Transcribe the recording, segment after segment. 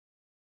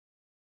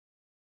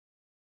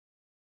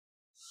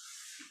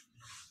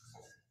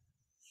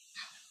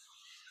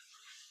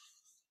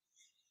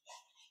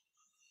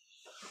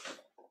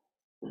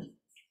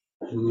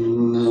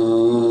Namo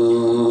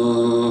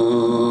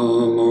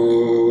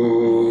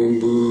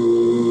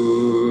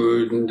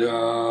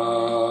Buddhaya.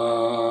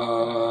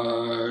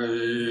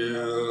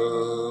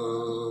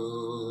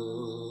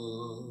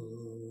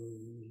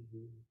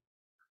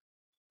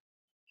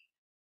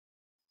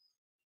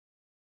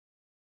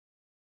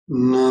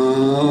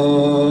 Namo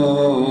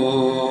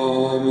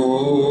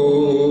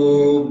Buddhaya.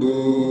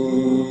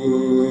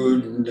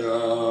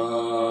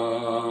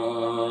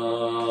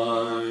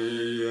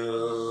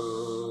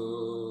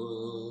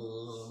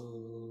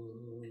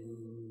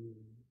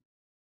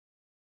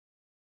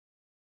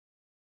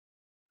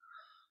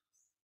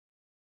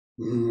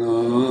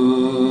 Namo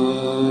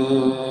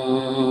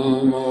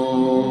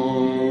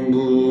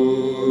Buddhaya.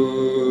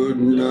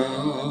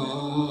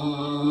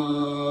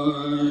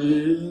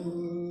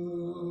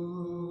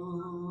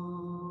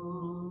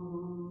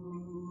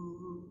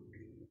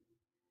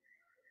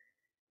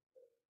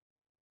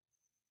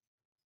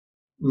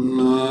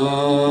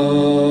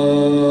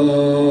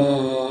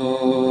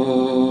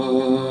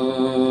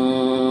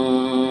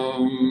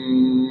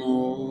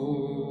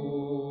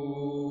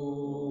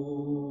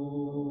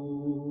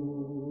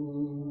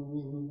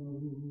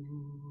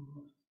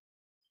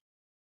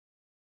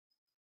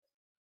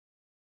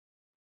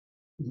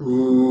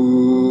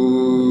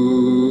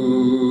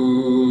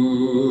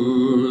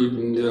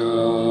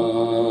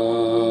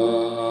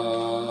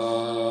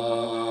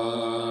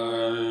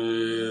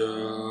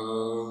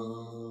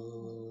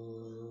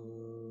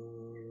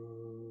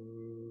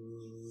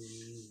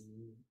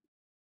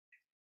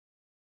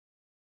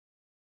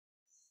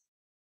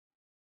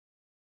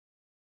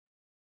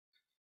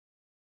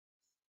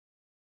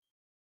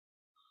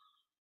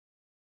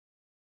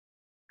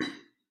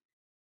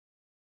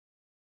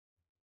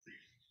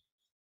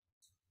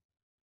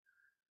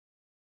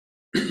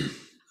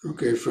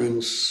 Okay,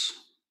 friends,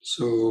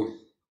 so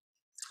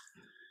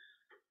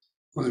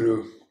I want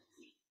to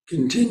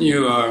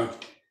continue our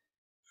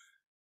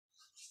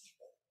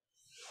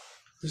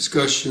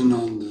discussion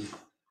on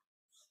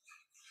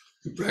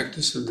the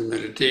practice of the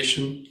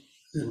meditation,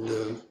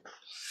 and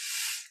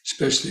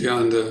especially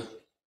on the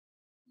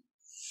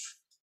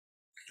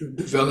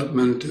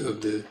development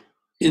of the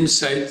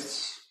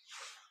insights.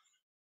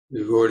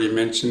 We've already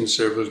mentioned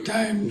several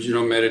times,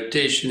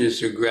 meditation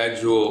is a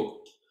gradual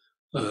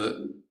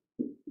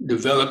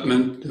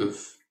development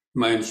of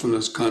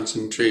mindfulness,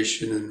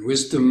 concentration, and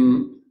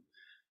wisdom.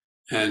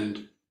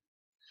 And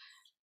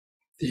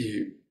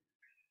in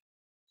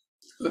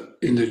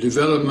the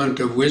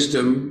development of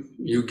wisdom,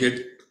 you get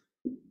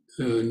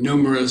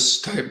numerous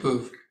type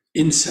of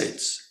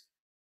insights.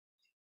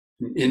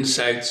 And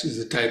insights is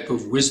a type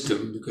of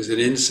wisdom, because an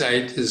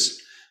insight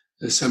is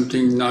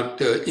something not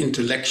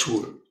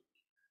intellectual.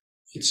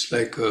 It's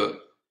like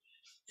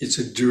it's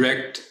a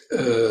direct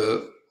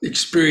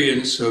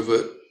experience of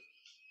a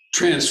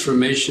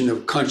transformation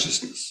of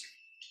consciousness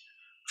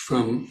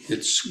from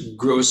its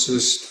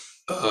grossest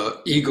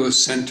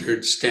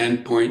ego-centered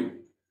standpoint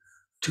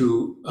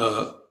to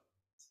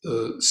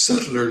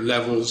subtler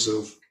levels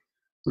of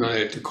what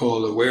I like to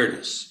call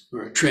awareness,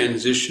 or a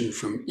transition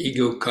from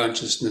ego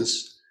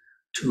consciousness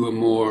to a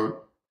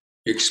more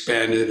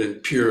expanded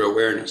and pure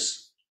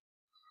awareness,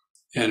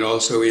 and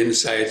also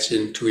insights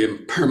into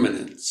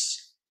impermanence.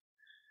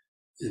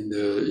 And,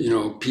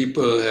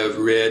 people have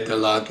read a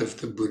lot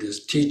of the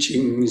Buddhist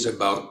teachings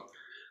about,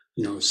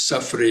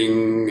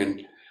 suffering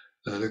and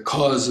the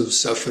cause of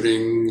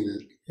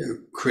suffering,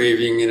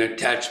 craving and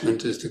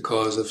attachment is the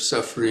cause of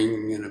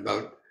suffering, and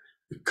about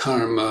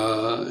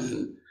karma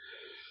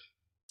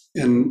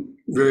and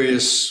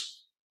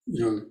various,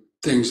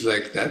 things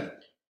like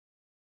that.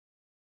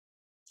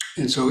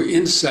 And so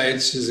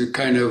insights is a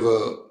kind of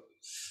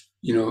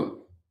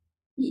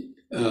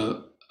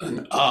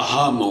an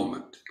aha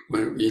moment.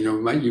 When,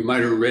 you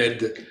might have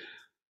read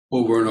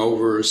over and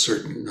over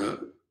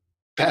certain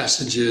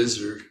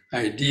passages or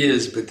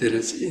ideas, but then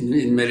it's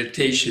in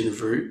meditation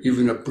for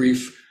even a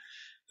brief,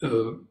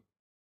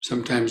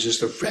 sometimes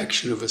just a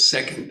fraction of a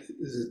second.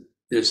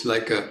 There's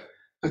like a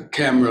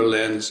camera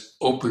lens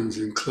opens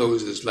and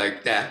closes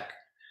like that.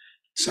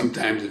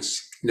 Sometimes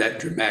it's that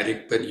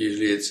dramatic, but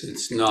usually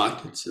it's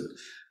not. It's a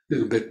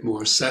little bit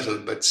more subtle,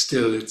 but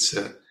still it's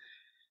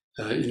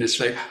it's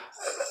like,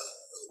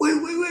 wait.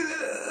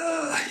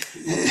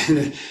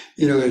 And,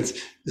 it's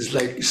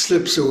like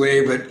slips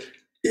away, but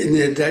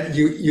in that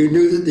you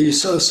knew that you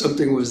saw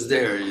something was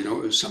there, it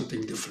was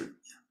something different.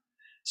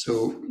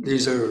 So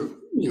these are,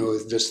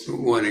 just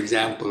one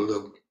example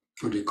of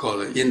what you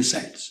call it,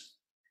 insights.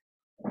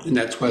 And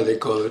that's why they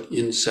call it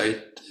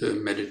insight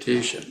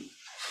meditation.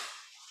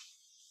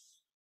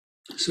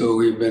 So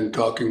we've been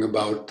talking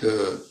about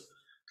the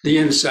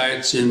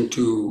insights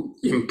into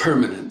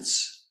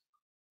impermanence.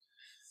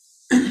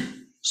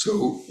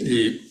 So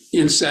the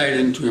insight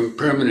into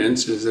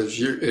impermanence is as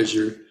you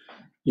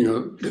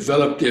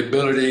develop the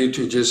ability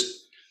to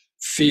just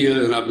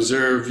feel and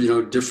observe,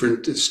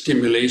 different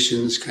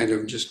stimulations kind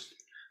of just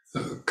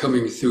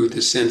coming through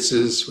the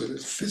senses, whether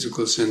it's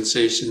physical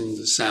sensation,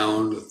 the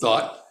sound, the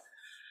thought.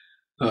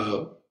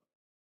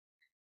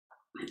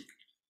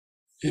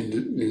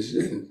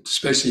 and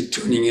especially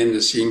tuning in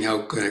to seeing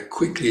how kind of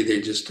quickly they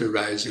just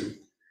arise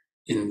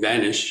and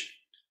vanish,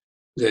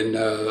 then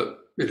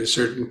at a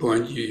certain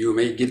point you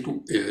may get,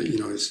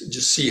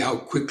 just see how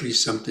quickly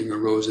something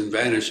arose and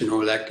vanished,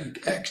 that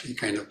could actually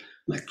kind of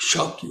like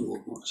shock you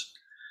almost.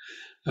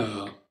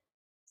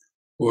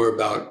 Or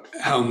about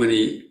how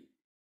many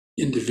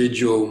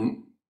individual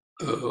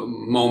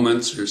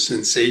moments or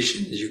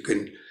sensations you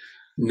can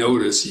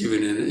notice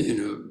even in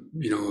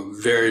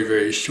a very,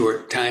 very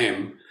short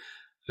time.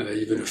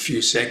 Even a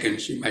few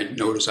seconds, you might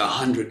notice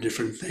 100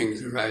 different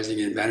things arising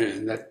and vanishing,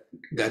 and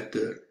that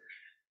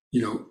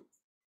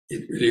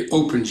it really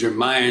opens your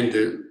mind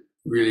to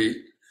really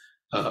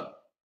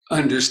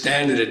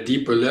understand at a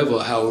deeper level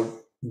how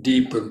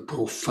deep and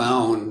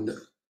profound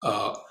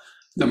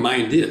the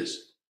mind is,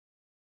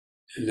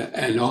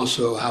 and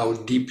also how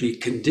deeply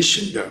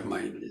conditioned our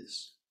mind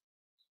is.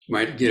 You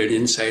might get an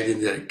insight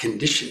into that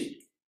conditioning.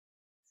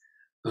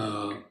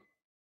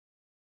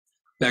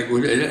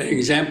 An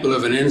example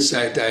of an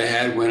insight I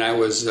had when I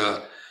was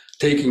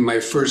taking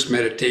my first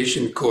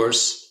meditation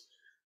course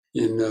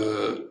in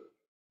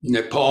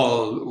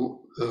Nepal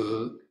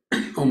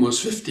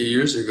almost 50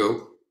 years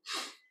ago.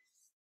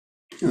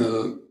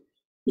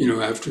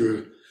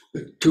 After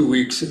 2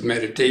 weeks of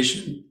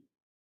meditation,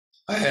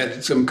 I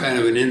had some kind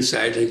of an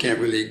insight. I can't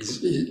really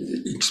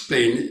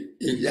explain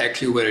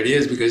exactly what it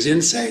is, because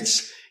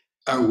insights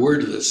are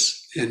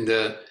wordless, and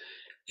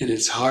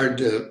it's hard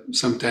to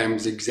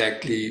sometimes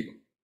exactly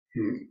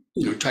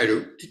try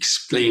to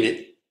explain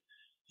it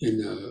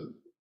in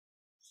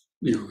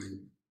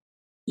in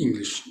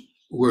English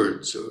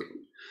words.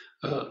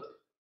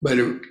 But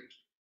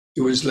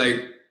it was like,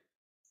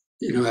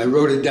 I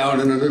wrote it down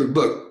in a little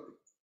book.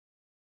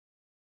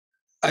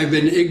 I've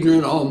been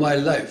ignorant all my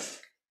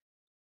life.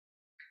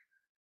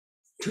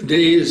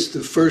 Today is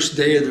the first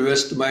day of the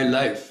rest of my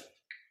life.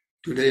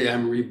 Today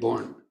I'm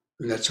reborn.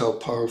 And that's how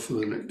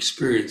powerful an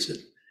experience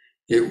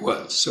it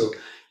was. So,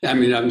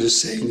 I'm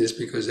just saying this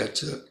because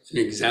that's an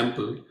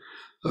example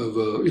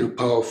of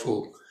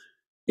powerful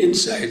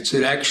insights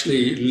that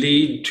actually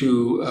lead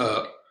to,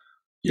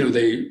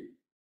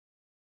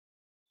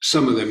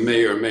 some of them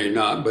may or may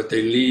not, but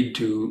they lead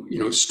to,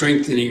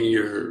 strengthening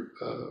your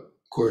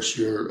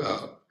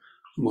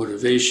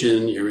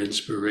motivation, your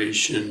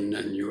inspiration,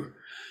 and your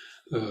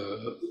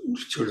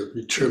sort of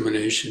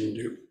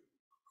determination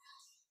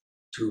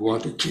to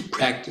want to keep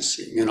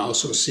practicing, and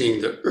also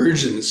seeing the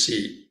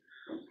urgency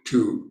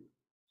to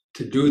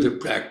do the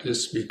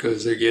practice,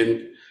 because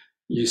again,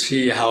 you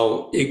see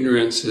how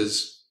ignorance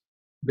has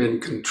been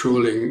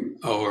controlling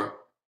our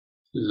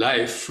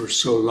life for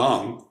so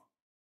long,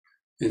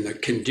 and the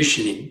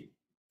conditioning,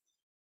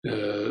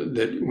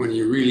 that when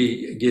you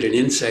really get an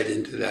insight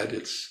into that,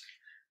 it's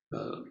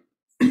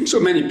so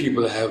many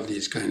people have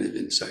these kind of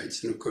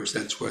insights, and of course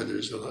that's why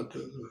there's a lot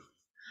of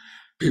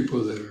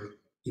people that are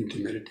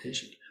into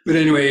meditation. But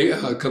anyway,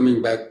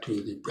 coming back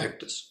to the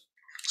practice.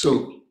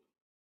 So,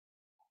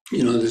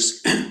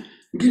 this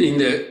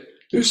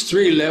there's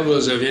 3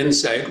 levels of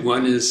insight.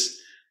 One is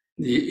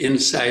the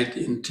insight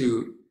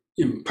into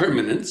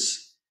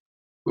impermanence,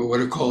 or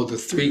what are called the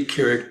 3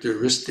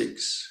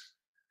 characteristics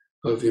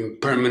of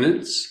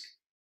impermanence,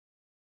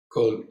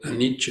 called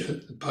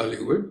anicca, the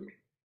Pali word,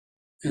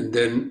 and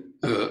then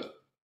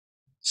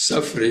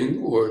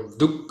suffering, or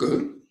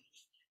dukkha,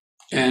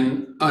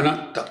 and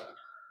anatta,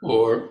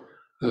 or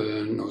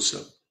no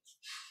self.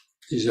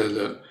 These are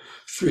the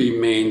 3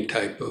 main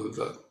type of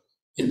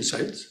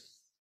insights.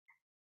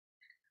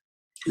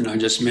 And I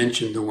just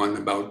mentioned the one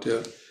about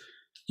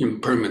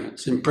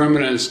impermanence.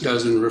 Impermanence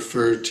doesn't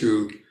refer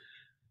to,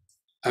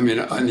 on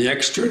the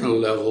external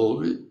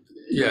level,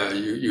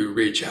 you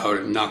reach out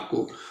and knock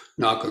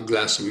a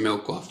glass of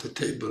milk off the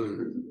table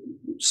and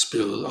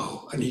spill,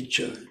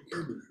 anicca,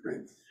 impermanent,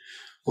 right?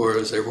 Or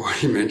as I've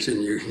already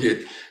mentioned, you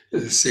get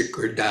sick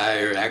or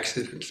die or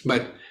accidents.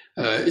 But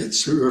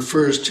it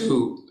refers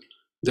to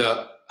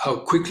how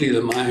quickly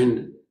the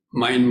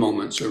mind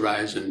moments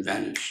arise and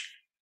vanish.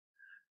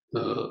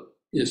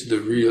 Is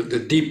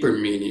the deeper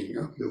meaning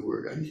of the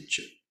word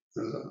anicca.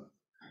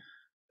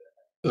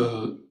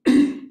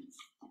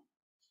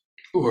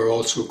 Or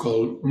also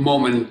called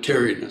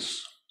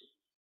momentariness.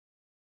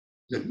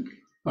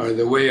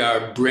 The way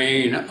our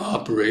brain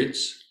operates,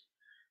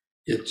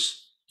 it's,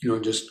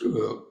 just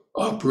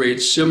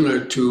operates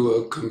similar to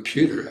a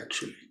computer,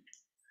 actually.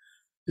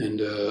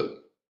 And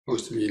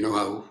most of you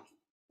know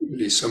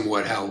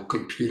somewhat how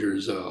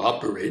computers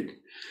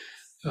operate.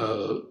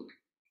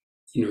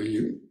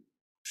 You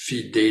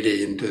feed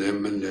data into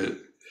them, and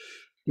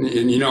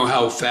you know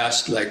how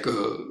fast, like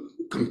a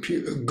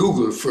computer,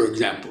 Google, for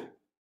example,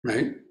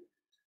 right?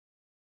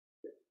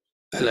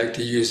 I like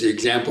to use the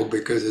example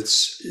because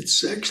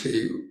it's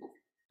actually,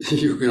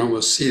 you can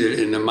almost see it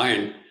in the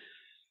mind.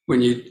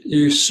 When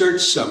you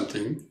search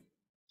something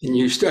and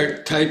you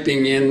start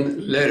typing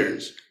in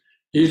letters,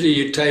 usually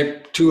you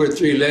type 2 or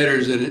 3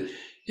 letters and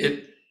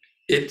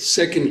it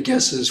second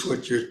guesses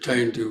what you're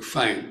trying to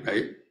find,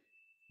 right?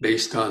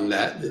 Based on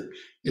that,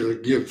 it'll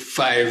give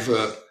 5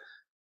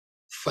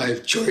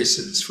 5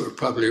 choices for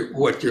probably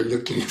what you're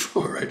looking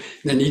for, right?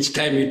 And then each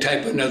time you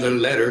type another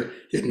letter,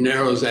 it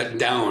narrows that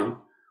down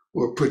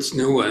or puts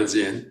new ones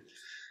in.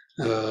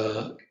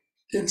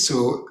 And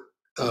so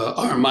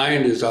our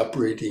mind is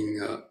operating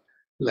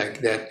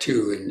like that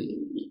too. And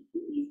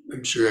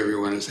I'm sure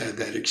everyone has had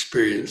that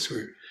experience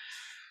where,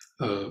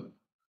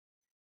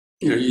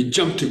 you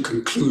jump to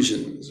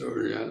conclusions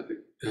or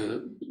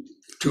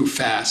too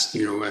fast,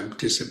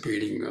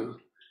 anticipating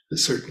a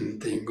certain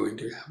thing going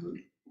to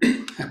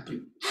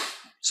happen.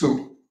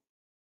 So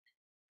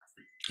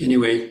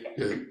anyway,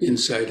 the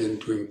insight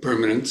into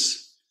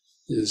impermanence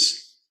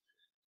is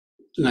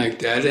like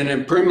that. And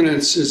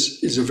impermanence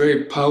is a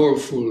very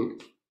powerful,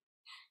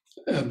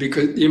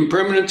 because the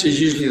impermanence is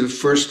usually the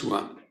first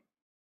one.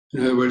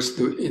 In other words,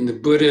 in the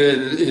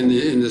Buddha, in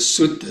the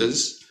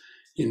suttas,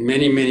 in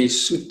many, many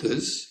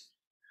suttas,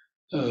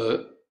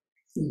 the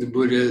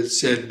Buddha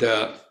said,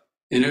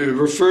 and it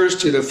refers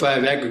to the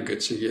 5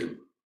 aggregates again.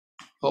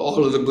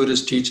 All of the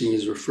Buddha's teaching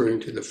is referring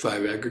to the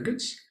 5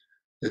 aggregates,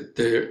 that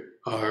there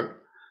are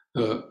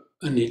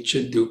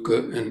anicca,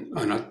 dukkha, and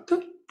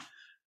anatta.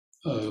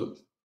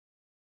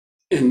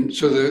 And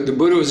so the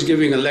Buddha was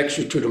giving a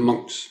lecture to the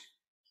monks.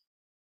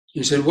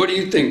 He said, what do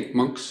you think,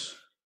 monks?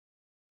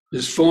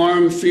 Is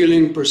form,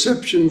 feeling,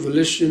 perception,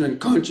 volition, and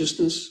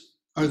consciousness,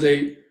 are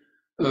they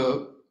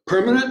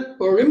permanent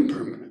or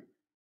impermanent?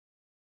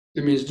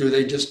 That means, do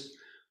they just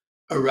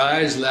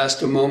arise,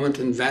 last a moment,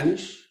 and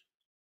vanish?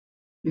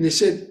 And they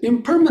said,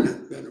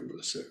 impermanent,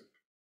 Venerable Sir.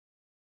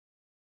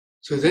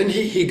 So then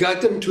he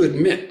got them to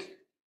admit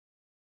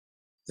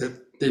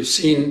that they've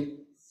seen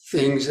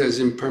things as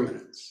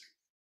impermanence.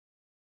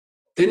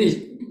 Then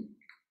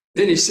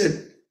he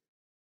said,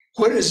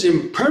 what is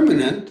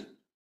impermanent?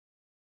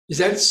 Is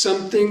that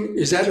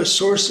a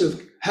source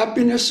of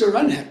happiness or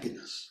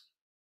unhappiness?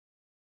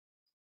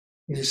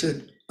 And he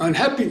said,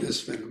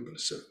 unhappiness, Venerable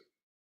Sir.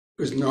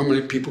 Because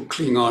normally people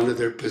cling on to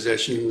their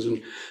possessions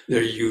and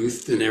their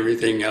youth and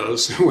everything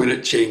else. And when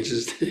it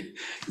changes, they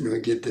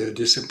get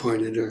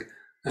disappointed or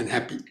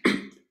unhappy.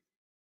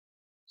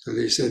 So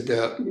they said,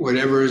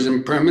 whatever is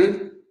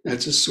impermanent,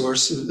 that's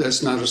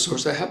not a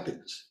source of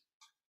happiness.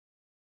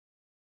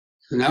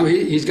 So now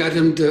he's got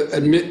him to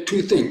admit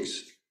 2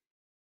 things.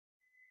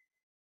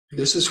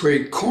 This is where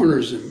he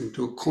corners him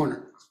into a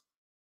corner.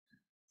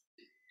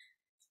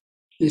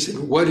 He said,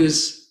 what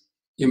is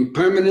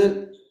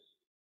impermanent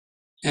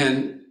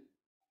and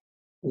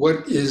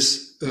what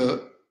is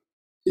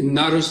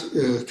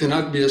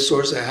cannot be a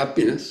source of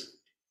happiness?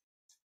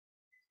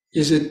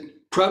 Is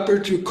it proper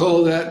to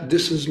call that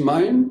this is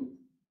mine,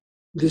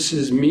 this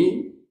is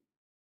me,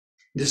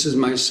 this is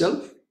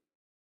myself?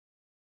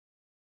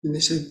 And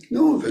they said,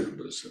 no,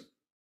 Venerable Sir.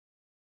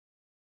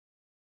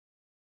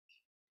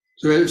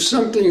 So if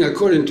something,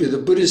 according to the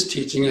Buddhist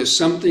teaching, if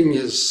something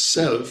is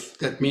self,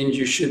 that means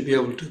you should be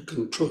able to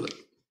control it.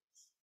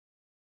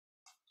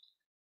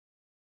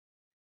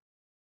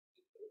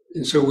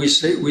 And so we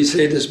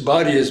say this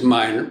body is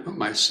mine or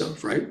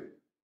myself, right?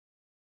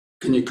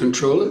 Can you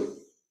control it?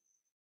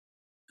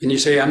 Can you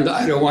say,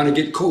 I don't want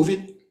to get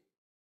COVID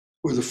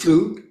or the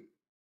flu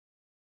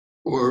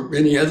or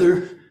any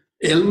other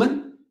ailment?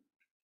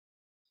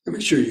 I'm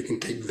sure you can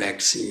take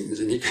vaccines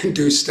and you can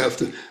do stuff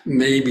to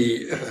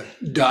maybe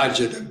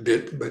dodge it a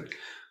bit, but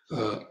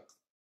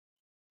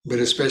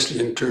especially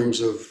in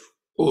terms of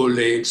old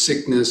age,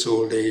 sickness,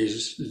 old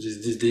age,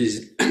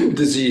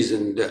 disease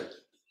and death.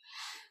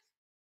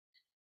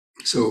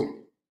 So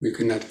we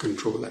cannot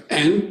control that.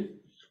 And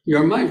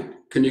your mind.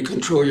 Can you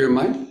control your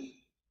mind?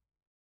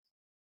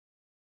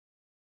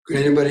 Can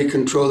anybody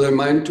control their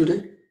mind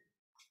today?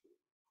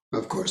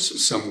 Of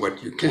course,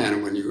 somewhat you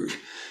can when you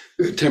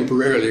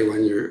temporarily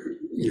when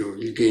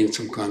you gain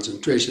some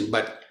concentration.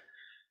 But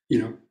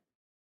can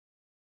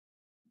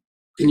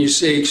you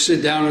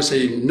sit down and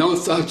say, no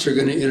thoughts are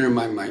going to enter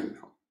my mind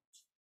now,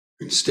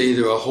 and stay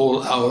there a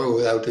whole hour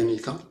without any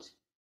thoughts?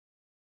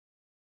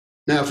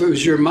 Now, if it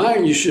was your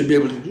mind, you should be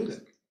able to do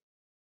that,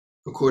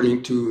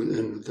 according to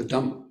the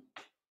Dhamma.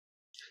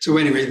 So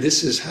anyway,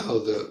 this is how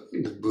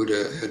the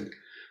Buddha had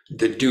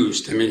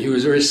deduced. I mean, he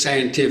was very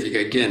scientific.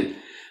 Again,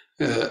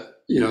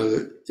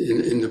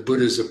 in the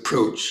Buddha's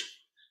approach,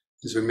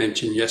 as we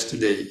mentioned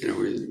yesterday,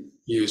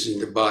 using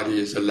the body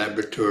as a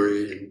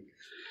laboratory and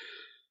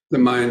the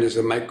mind as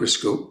a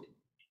microscope.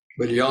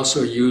 But he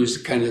also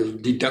used kind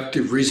of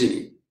deductive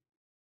reasoning.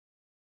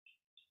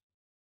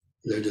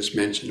 As I just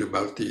mentioned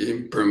about the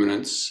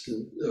impermanence,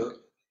 and,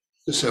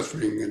 the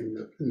suffering, and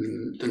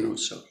the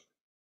no-self.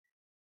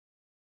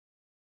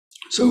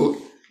 So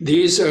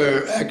these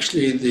are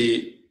actually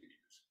the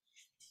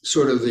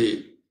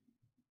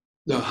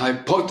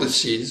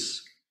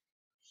hypotheses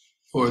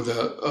or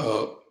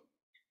the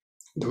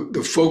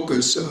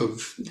focus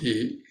of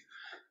the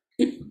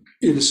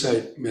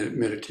insight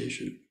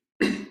meditation.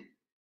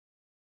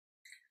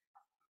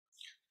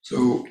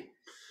 So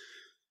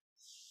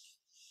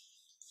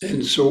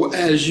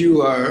as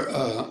you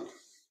are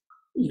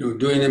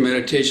doing the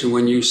meditation,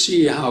 when you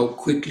see how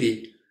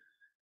quickly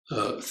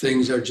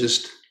things are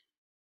just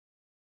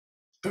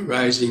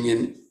arising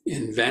in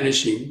and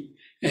vanishing.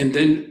 And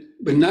then,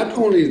 but not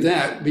only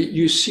that, but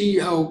you see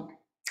how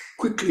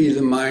quickly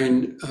the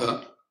mind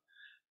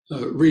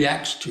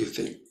reacts to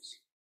things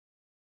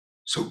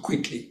so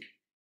quickly.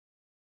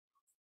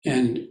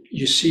 And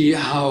you see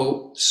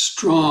how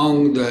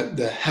strong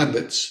the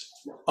habits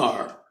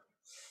are,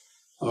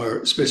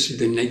 especially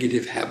the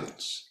negative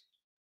habits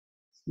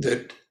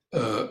that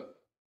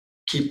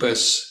keep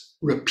us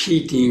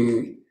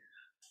repeating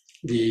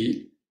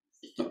the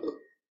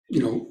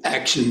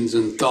actions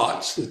and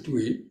thoughts that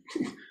we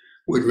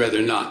would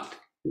rather not.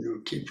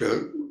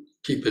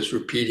 Keep us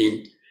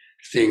repeating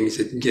things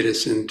that get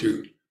us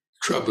into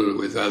trouble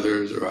with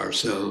others or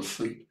ourselves,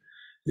 and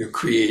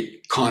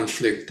create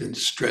conflict and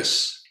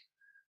stress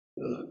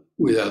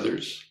with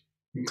others,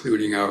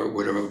 including our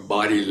whatever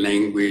body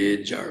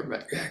language,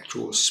 our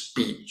actual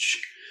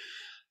speech,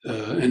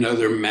 and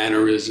other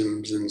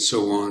mannerisms and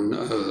so on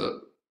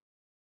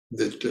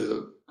that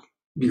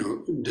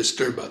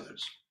disturb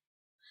others.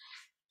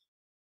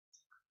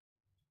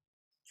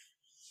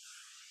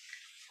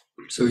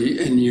 So,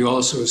 and you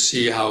also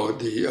see how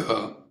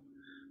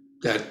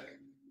that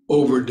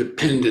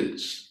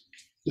over-dependence,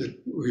 that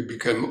we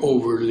become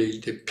overly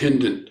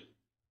dependent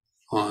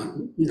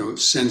on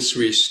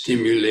sensory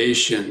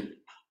stimulation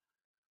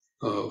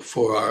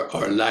for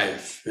our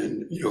life,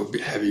 and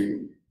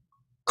having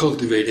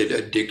cultivated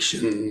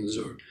addictions,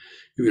 or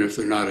even if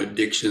they're not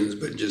addictions,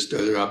 but just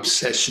other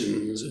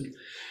obsessions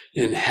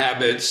and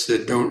habits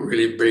that don't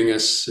really bring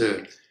us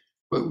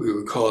what we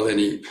would call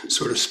any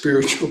sort of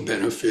spiritual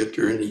benefit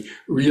or any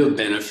real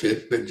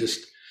benefit, but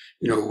just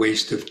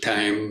waste of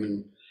time,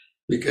 and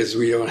because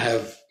we don't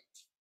have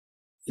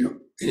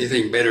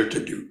anything better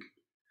to do.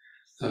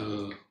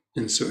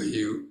 And so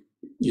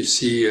you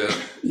see,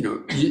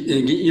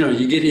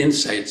 you get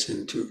insights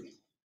into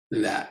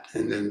that,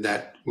 and then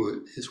that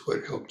is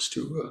what helps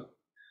to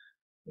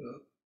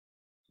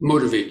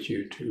motivate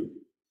you to,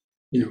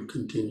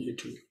 continue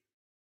to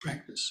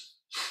practice.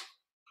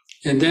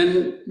 And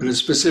then,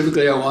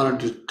 specifically, I wanted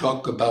to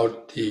talk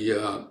about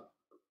the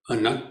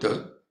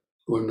anatta,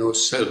 or no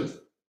self,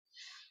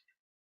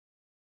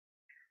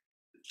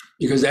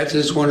 because that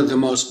is one of the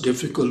most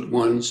difficult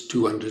ones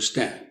to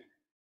understand.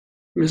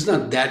 It's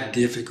not that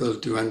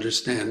difficult to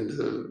understand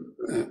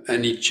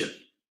anicca,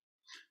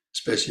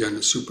 especially on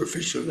the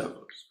superficial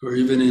levels, or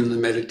even in the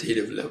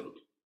meditative level.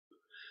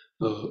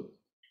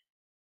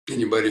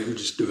 Anybody who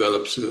just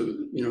develops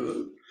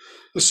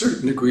a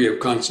certain degree of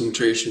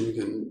concentration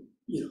can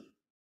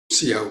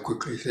see how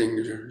quickly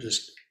things are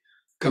just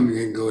coming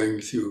and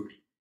going through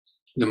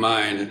the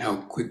mind, and how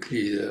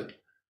quickly the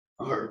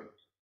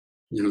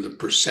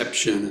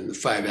perception and the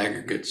five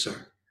aggregates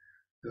are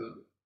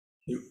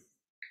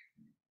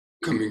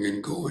coming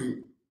and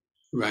going,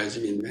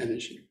 rising and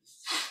vanishing.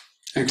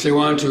 Actually, I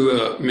want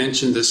to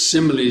mention the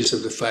similes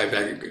of the five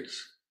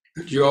aggregates.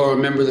 Do you all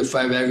remember the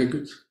five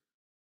aggregates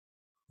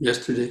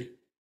yesterday?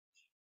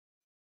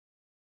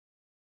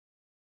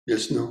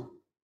 Yes, no?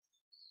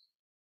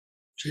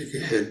 Shake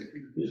your head.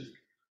 Yes.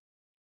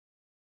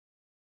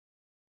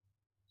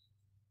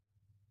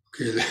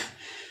 Okay,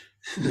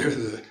 they're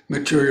the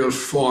material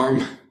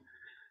form,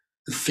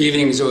 the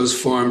feelings those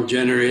form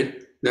generate,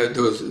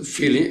 the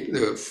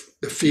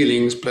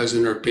feelings,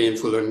 pleasant or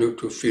painful or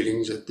neutral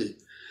feelings that the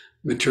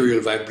material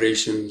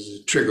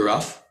vibrations trigger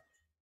off,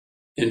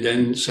 and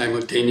then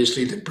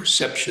simultaneously the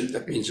perception,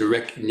 that means the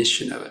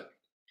recognition of it.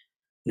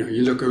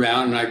 You look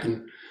around, and I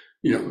can,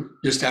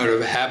 just out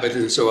of habit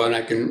and so on,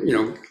 I can,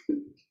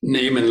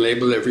 name and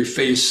label every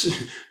face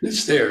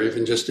that's there,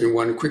 even just in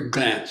one quick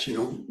glance,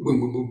 boom,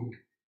 boom, boom.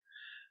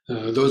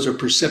 Those are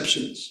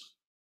perceptions,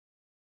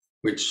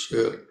 which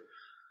the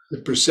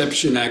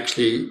perception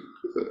actually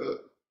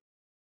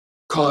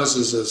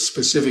causes a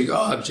specific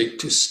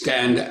object to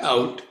stand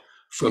out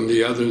from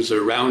the others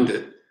around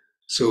it,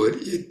 so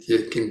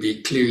it can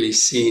be clearly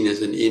seen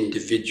as an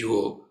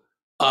individual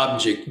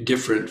object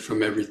different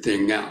from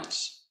everything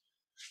else.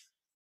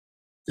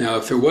 Now,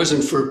 if it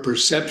wasn't for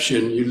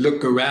perception, you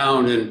look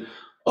around and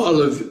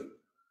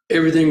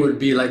everything would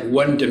be like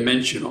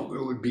one-dimensional.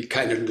 It would be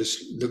kind of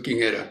just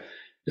looking at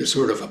a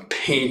sort of a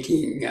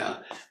painting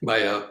by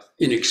an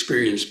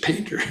inexperienced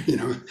painter.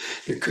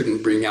 It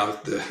couldn't bring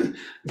out the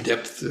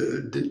depth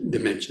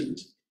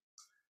dimensions.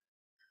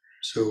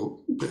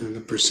 So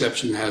the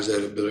perception has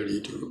that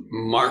ability to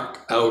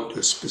mark out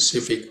a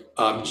specific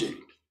object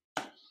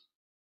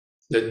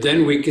that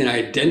then we can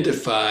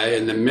identify,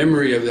 and the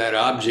memory of that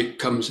object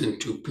comes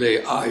into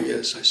play. Ah,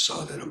 yes, I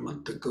saw that a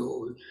month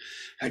ago.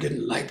 I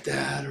didn't like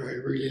that, or I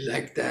really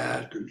liked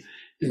that.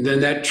 And then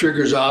that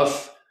triggers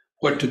off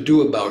what to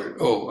do about it.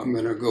 Oh, I'm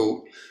going to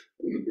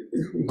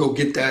go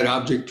get that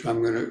object.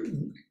 I'm going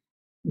to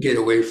get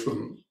away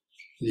from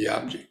the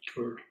object,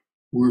 or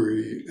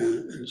worry,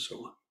 and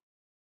so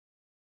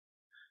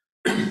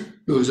on.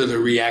 Those are the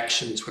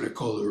reactions, what I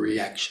call the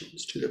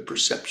reactions to the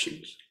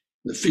perceptions,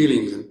 the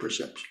feelings and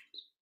perceptions.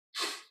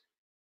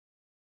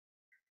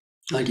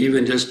 Like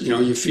even just,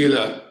 you feel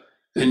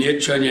an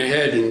itch on your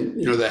head, and,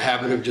 the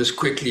habit of just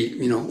quickly,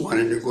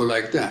 wanting to go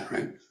like that,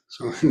 right?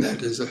 So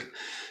that is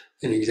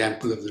an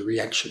example of the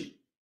reaction.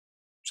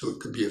 So it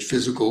could be a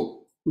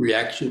physical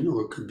reaction,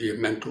 or it could be a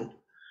mental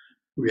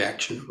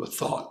reaction of a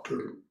thought,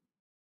 or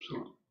so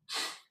on.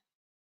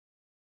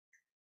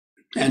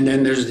 And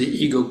then there's the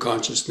ego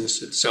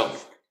consciousness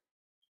itself,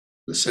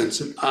 the sense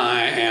that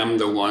I am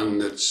the one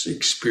that's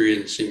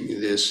experiencing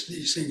this,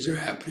 these things are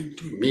happening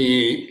to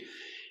me,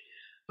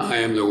 I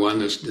am the one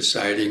that's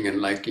deciding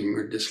and liking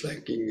or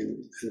disliking,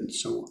 and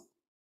so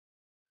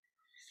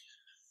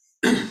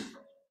on.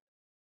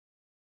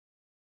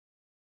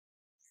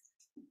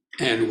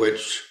 And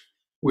which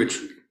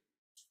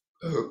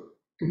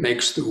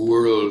makes the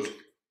world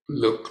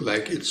look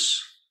like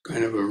it's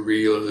kind of a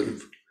real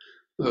and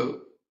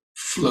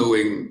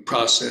flowing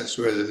process,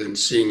 rather than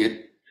seeing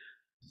it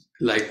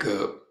like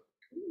a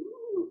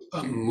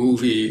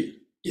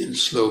movie in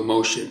slow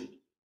motion.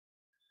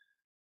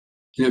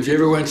 If you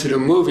ever went to the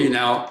movie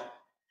now,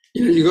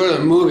 you go to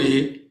the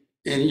movie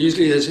and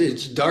usually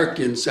it's dark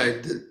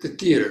inside the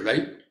theater,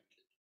 right?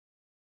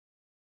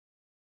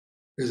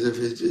 Because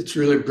if it's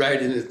really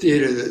bright in the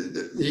theater,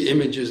 the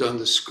images on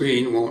the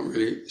screen won't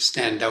really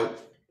stand out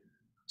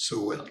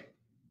so well.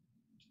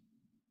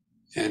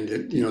 And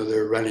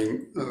they're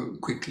running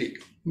quickly.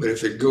 But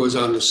if it goes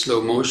on to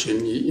slow motion,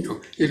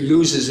 it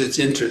loses its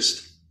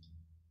interest.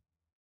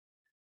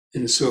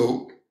 And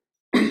so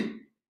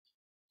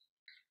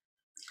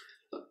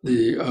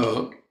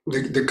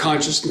the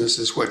consciousness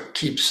is what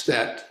keeps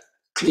that,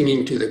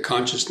 clinging to the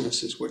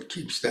consciousness is what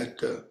keeps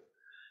that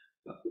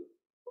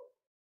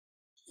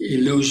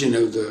illusion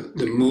of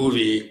the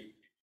movie,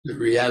 the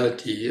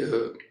reality,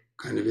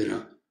 kind of in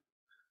a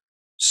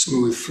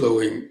smooth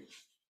flowing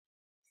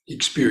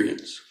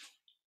experience.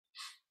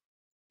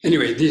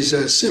 Anyway, these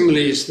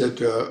similes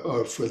that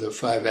are for the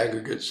five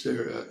aggregates,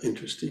 they're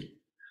interesting.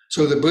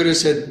 So the Buddha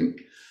said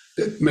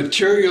that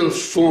material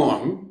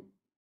form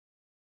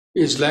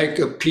is like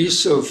a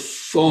piece of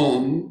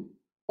foam,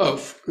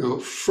 of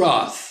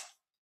froth,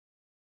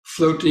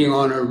 floating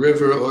on a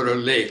river or a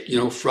lake.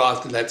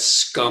 Froth, that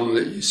scum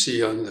that you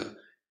see on the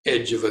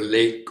edge of a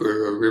lake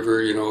or a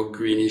river,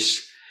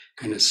 greenish,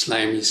 kind of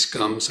slimy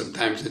scum.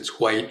 Sometimes it's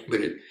white, but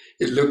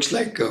it looks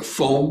like a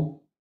foam.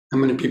 How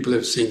many people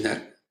have seen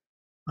that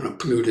on a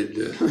polluted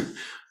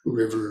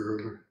river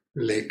or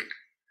lake?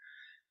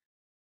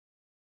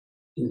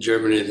 In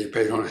Germany, they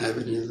probably don't have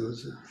any of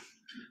those.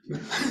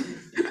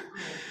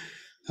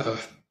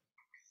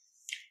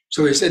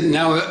 So he said,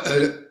 now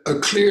a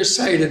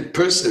clear-sighted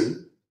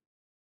person,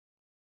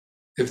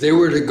 if they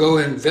were to go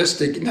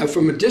investigate, now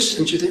from a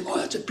distance you think, oh,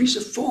 that's a piece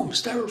of foam,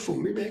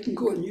 styrofoam, maybe I can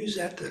go and use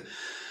that to,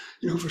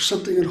 for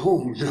something at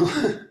home,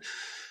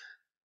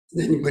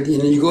 Then, but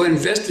you go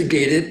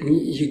investigate it, and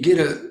you get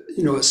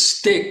a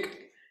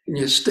stick, and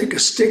you stick a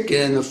stick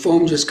in, and the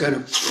foam just kind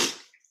of,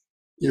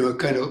 it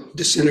kind of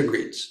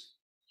disintegrates.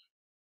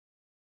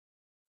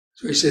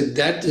 So he said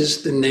that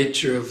is the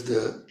nature of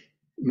the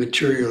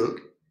material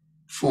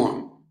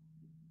form.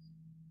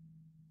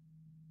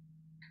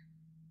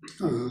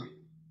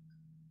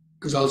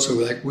 Because also,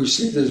 like, we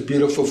see those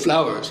beautiful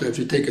flowers. So if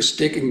you take a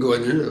stick and go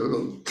in there,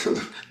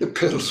 the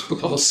petals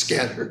will all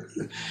scatter,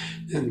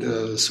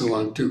 and so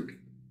on too.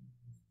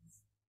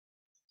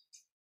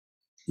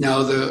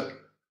 Now the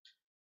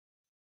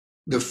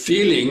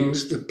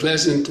feelings, the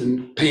pleasant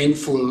and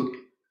painful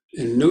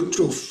and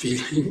neutral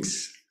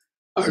feelings,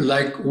 are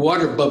like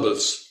water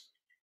bubbles.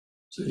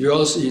 So you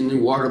all see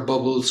water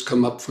bubbles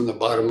come up from the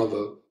bottom of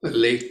a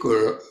lake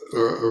or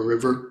a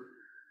river.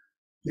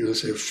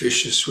 Say a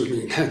fish is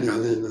swimming down there,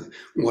 and then the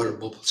water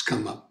bubbles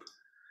come up,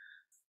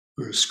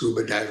 or a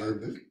scuba diver.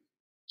 But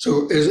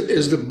so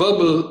as the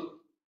bubble,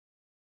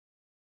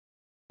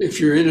 if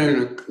you're in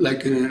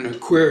an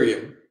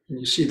aquarium and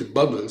you see the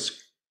bubbles,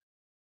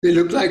 they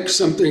look like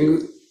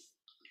something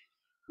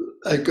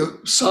like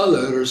a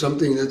solid or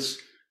something that's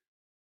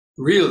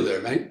real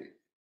there, right?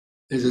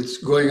 As it's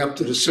going up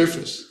to the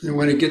surface. And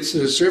when it gets to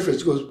the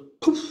surface, it goes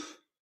poof,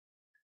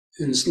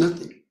 and it's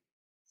nothing.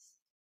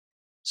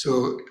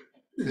 So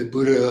the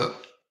Buddha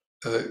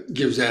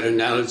gives that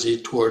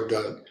analogy toward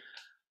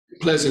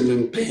pleasant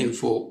and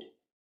painful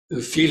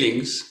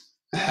feelings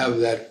have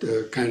that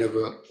kind of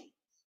a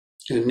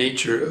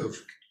nature of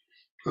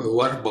a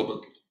water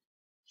bubble.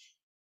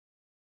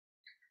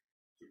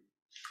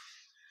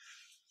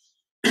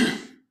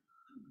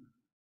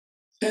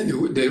 And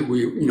that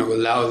we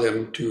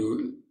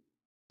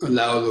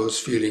allow those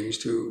feelings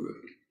to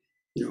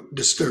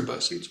disturb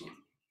us and so on.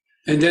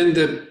 And then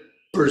the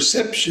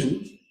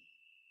perception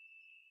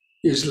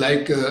is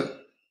like a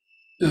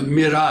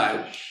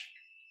mirage.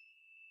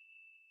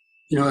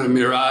 You know what a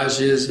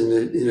mirage is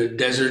in a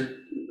desert,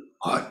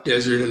 hot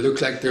desert? It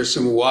looks like there's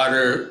some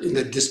water in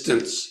the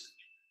distance,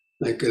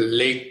 like a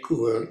lake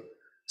or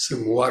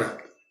some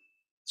water.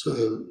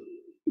 So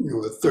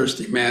a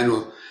thirsty man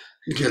will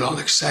get all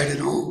excited.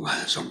 Oh,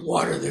 there's some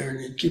water there, and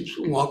he keeps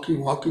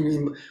walking,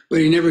 but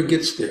he never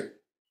gets there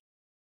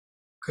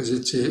because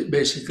it's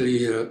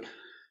basically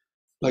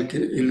like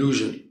an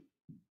illusion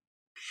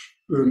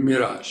or a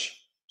mirage.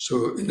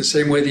 So in the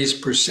same way, these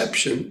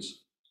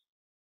perceptions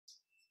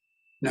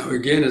Now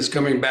again, it's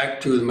coming back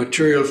to the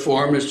material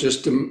form is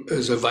just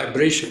as a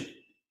vibration,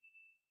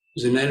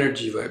 is an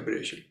energy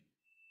vibration.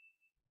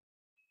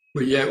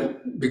 But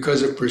yet,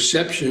 because of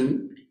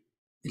perception,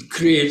 it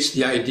creates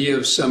the idea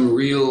of some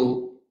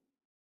real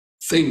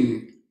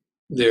thing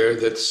there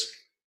that's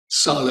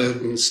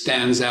solid and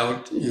stands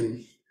out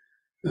in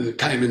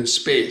time and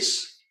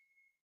space.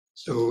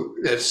 So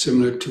that's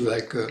similar to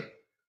like a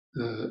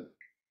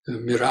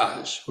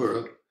mirage or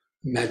a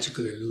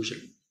magical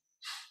illusion.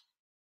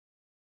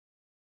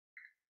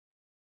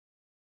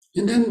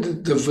 And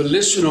then the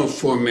volitional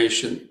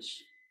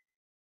formations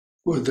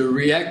or the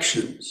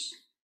reactions.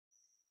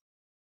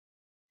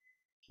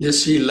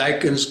 This he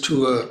likens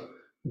to a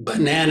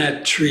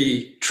banana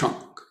tree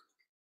trunk.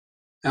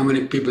 How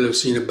many people have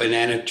seen a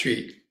banana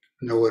tree?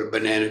 Know what a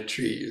banana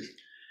tree is?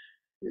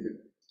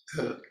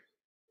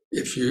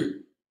 If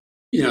you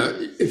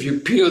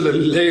peel the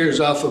layers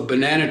off a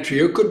banana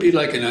tree, it could be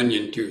like an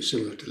onion too,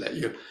 similar to that.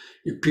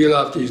 You peel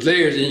off these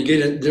layers and you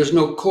get it. There's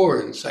no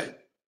core inside.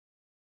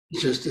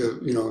 It's just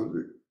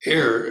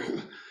air.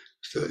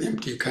 It's an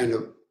empty kind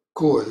of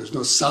core. There's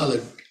no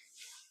solid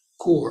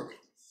core.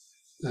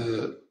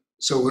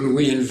 So when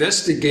we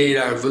investigate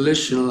our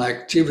volitional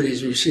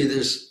activities, we see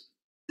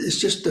it's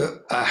just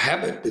a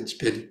habit that's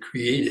been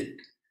created.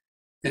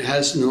 It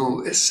has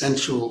no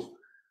essential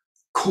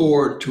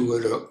core to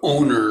it, or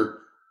owner,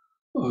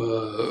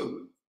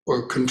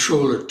 or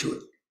controller to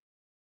it.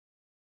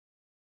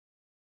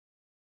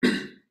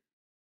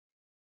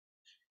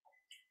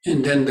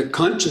 And then the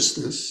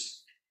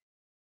consciousness,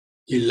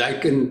 you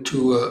liken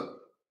to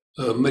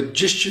a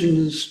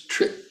magician's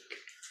trick.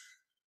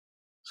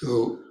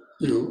 So,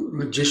 a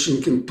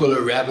magician can pull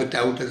a rabbit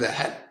out of the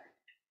hat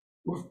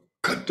or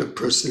cut the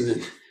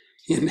person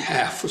in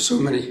half, or so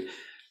many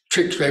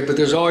tricks, right? But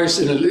there's always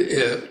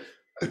a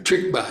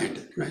trick behind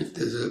it, right?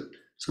 There's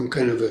some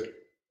kind of a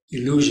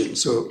illusion.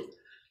 So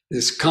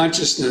this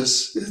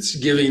consciousness, it's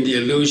giving the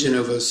illusion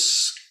of a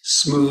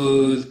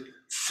smooth,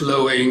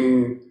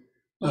 flowing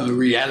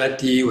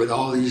reality with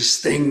all these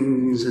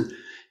things and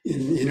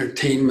in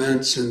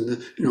entertainments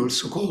and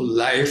so-called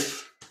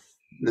life.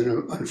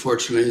 Then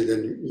unfortunately,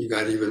 then you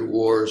got even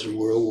wars and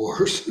world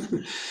wars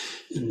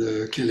and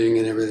the killing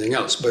and everything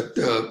else. But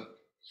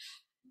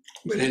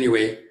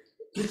anyway,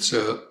 it's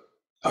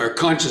our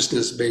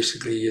consciousness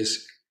basically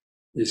is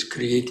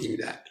creating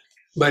that.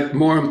 But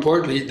more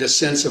importantly, the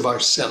sense of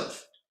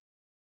ourself.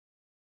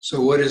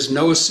 So what is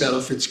no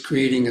self? It's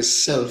creating a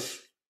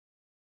self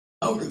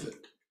out of it.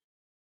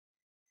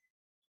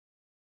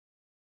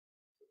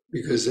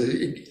 Because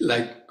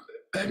like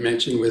I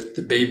mentioned with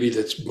the baby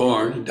that's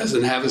born, it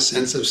doesn't have a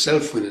sense of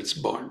self when it's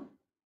born.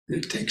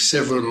 It takes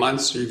several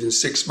months or even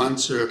 6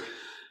 months, or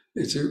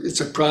it's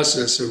a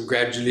process of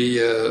gradually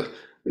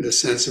the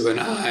sense of an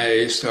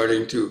I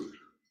starting to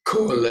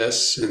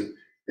coalesce and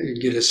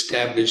get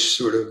established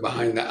sort of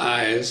behind the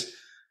eyes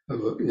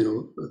of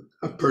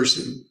a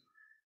person,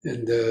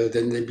 and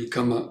then they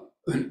become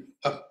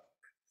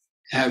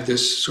have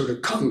this sort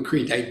of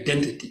concrete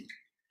identity.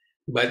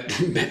 But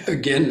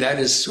again, that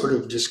is sort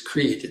of just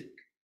created.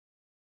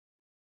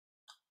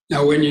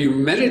 Now, when you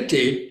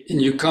meditate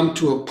and you come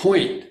to a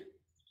point,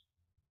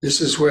 this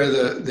is where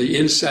the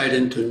insight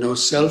into no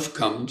self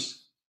comes.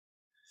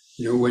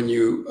 When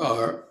you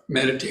are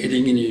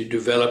meditating and you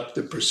develop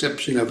the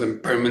perception of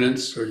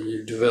impermanence, or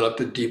you develop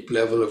a deep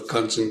level of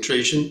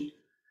concentration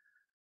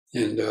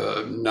and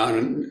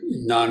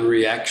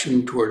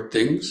non-reaction toward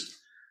things,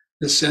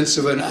 the sense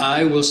of an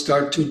I will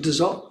start to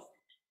dissolve.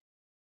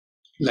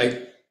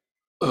 Like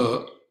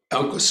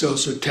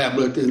Alka-Seltzer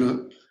tablet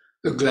in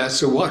a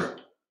glass of water.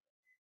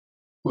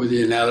 Or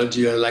the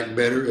analogy I like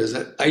better is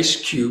an ice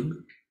cube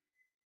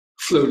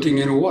floating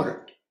in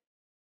water.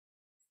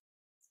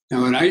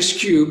 Now, an ice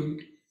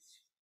cube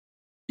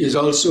is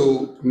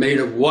also made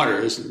of water,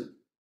 isn't it?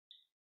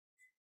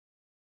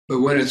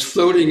 But when it's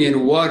floating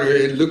in water,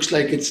 it looks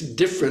like it's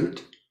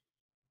different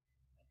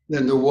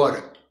than the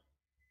water.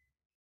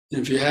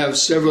 And if you have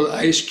several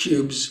ice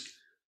cubes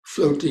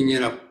floating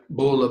in a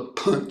bowl of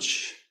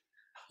punch,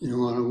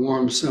 on a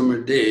warm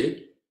summer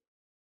day,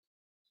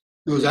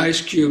 those ice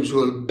cubes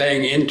will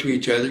bang into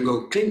each other and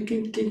go clink,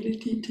 clink, clink,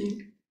 clink, clink,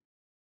 clink.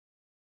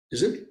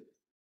 Is it?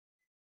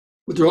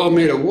 But they're all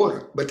made of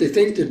water, but they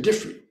think they're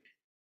different.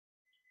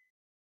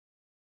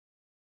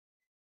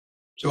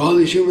 So all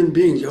these human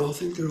beings, they all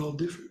think they're all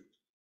different.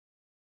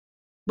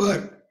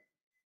 But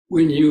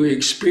when you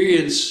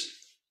experience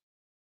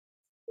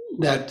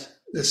that,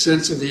 the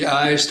sense of the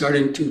I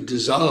starting to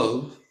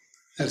dissolve,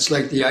 that's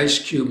like the ice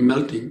cube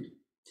melting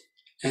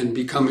and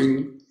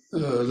becoming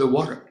the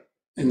water.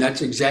 And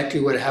that's exactly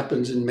what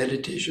happens in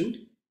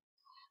meditation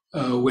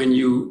when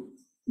you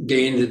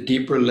gain the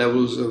deeper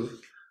levels of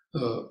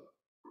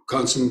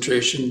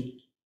concentration,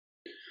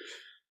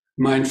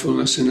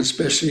 mindfulness, and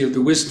especially of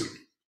the wisdom.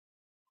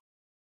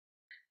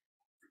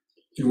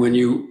 And when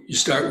you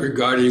start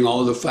regarding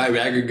all the five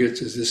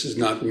aggregates as this is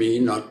not me,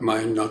 not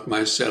mine, not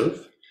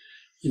myself,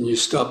 and you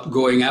stop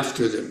going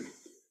after them.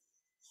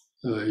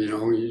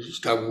 You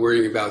stop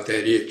worrying about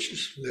that itch,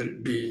 just let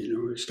it be,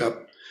 you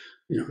stop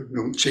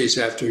don't chase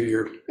after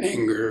your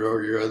anger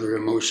or your other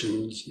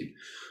emotions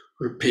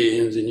or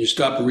pains, and you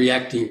stop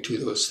reacting to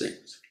those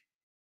things.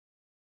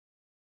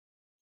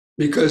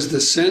 Because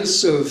the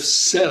sense of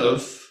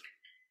self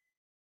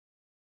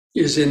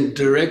is in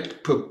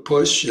direct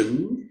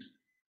proportion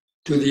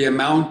to the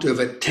amount of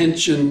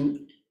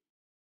attention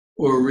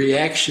or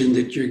reaction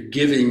that you're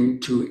giving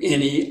to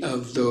any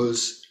of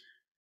those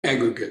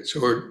aggregates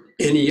or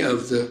any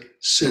of the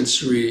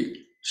sensory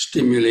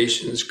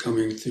stimulations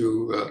coming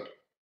through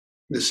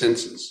the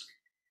senses.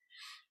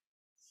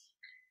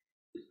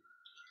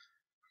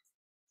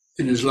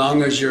 And as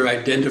long as you're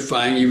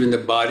identifying even the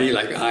body,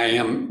 like I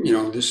am,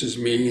 this is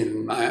me,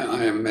 and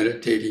I am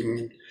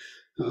meditating,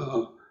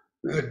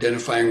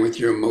 identifying with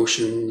your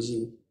emotions,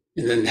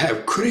 and then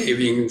have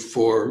craving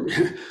for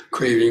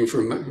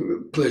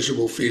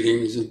pleasurable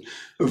feelings and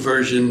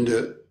aversion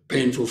to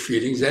painful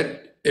feelings,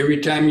 that every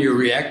time you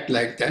react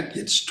like that,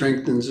 it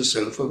strengthens the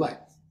self of I.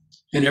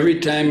 And every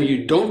time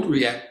you don't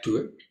react to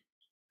it,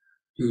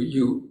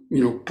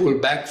 you pull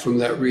back from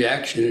that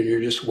reaction and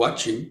you're just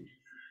watching.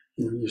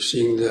 You're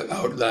seeing the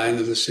outline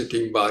of the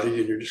sitting body,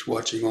 and you're just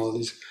watching all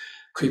these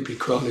creepy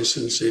crawly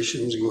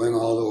sensations going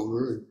all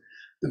over. And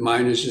the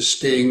mind is just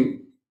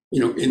staying,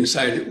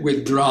 inside,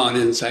 withdrawn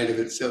inside of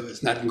itself.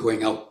 It's not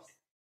going out.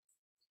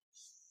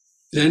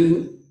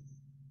 Then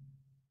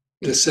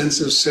the sense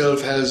of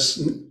self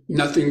has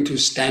nothing to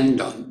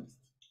stand on,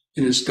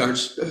 and it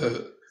starts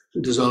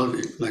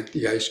dissolving like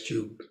the ice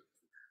cube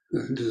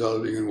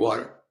dissolving in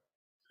water.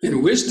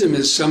 And wisdom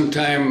is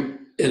sometimes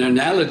an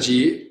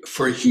analogy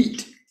for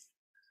heat.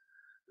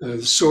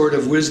 The sword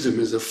of wisdom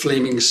is a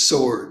flaming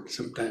sword.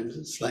 Sometimes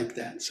it's like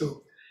that.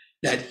 So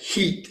that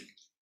heat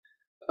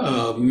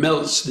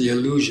melts the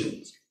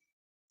illusions,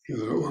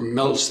 or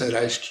melts that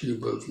ice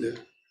cube of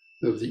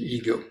the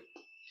ego.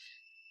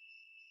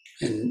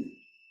 And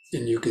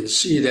you can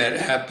see that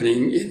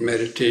happening in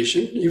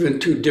meditation, even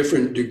to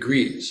different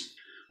degrees.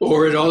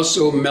 Or it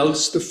also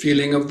melts the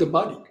feeling of the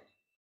body,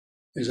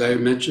 as I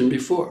mentioned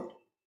before.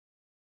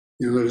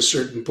 At a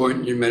certain point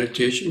in your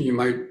meditation, you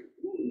might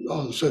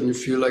all of a sudden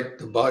feel like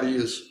the body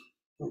is,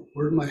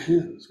 where are my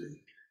hands? I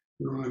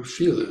don't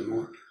feel it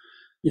anymore.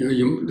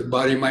 The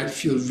body might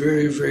feel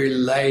very, very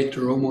light,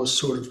 or almost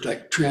sort of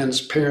like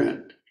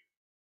transparent.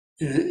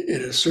 And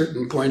at a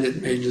certain point,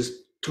 it may just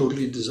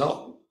totally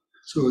dissolve.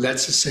 So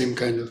that's the same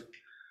kind of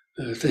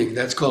thing.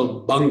 That's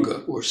called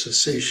bhanga, or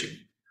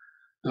cessation,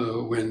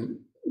 when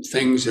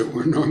things that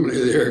were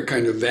normally there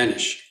kind of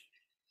vanish.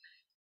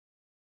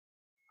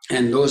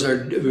 And those are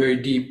very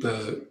deep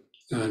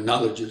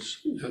knowledges,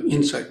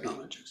 insight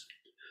knowledges.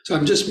 So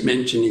I'm just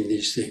mentioning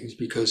these things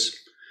because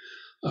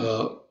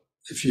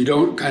if you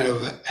don't kind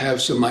of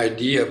have some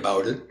idea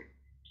about it,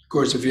 of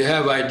course, if you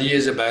have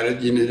ideas about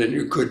it, then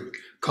you could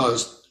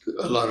cause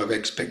a lot of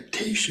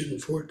expectation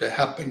for it to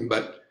happen.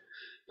 But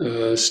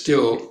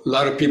still, a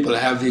lot of people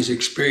have these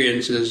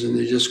experiences and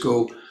they just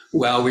go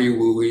wowie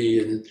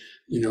wooey, and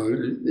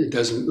it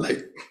doesn't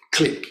like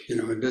click.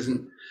 It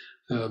doesn't.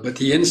 But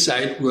the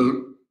insight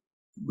will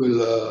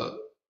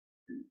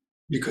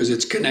because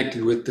it's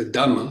connected with the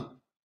Dhamma,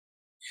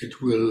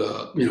 it will,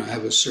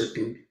 have a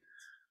certain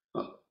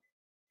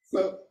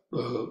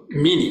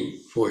meaning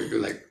for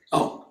you. Like,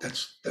 oh,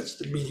 that's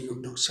the meaning of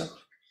no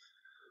self,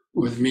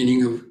 or the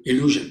meaning of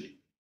illusion.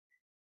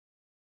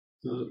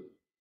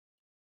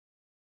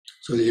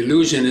 So the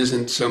illusion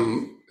isn't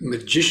some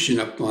magician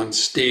up on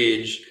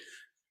stage,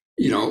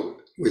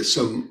 with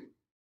some,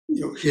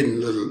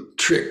 hidden little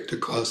trick to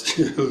cause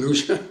the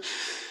illusion,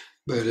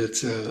 but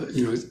it's,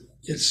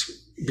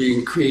 it's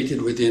being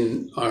created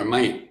within our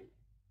mind.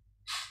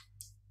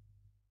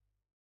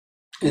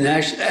 And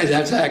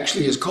that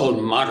actually is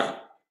called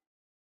Mara.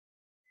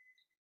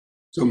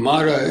 So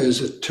Mara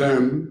is a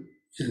term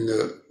in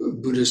the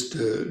Buddhist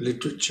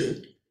literature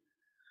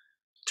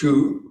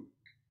to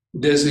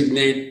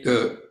designate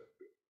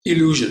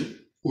illusion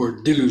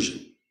or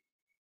delusion.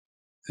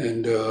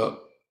 And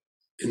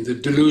in the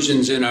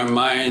delusions in our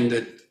mind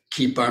that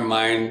keep our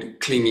mind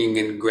clinging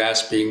and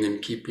grasping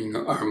and keeping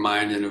our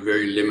mind in a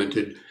very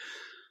limited,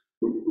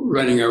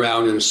 running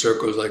around in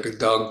circles like a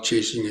dog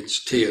chasing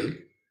its tail,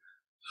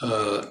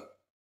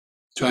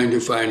 trying to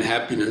find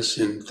happiness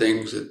in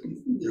things that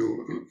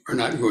are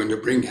not going to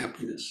bring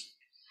happiness,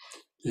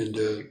 and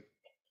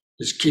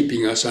is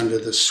keeping us under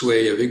the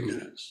sway of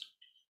ignorance.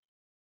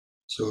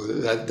 So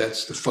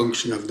that's the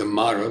function of the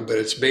Mara, but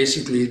it's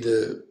basically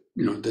the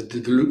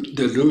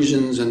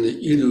delusions and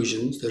the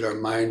illusions that our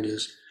mind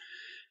is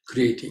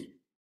creating.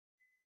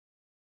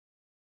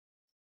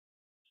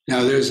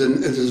 Now there's a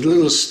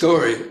little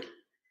story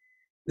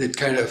that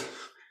kind of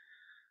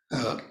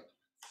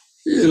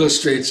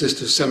illustrates this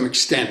to some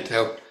extent,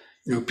 how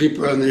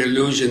people are under the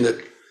illusion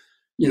that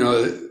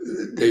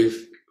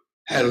they've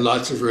had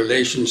lots of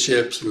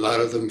relationships and a lot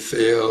of them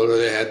failed, or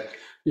they had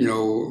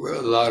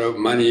a lot of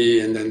money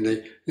and then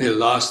they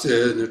lost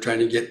it and they're trying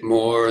to get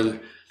more, and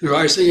they're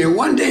always saying,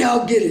 one day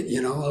I'll get it,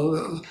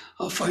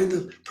 I'll find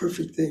the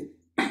perfect thing.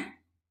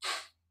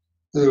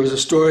 There was a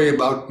story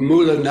about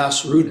Mullah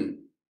Nasruddin,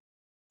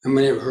 How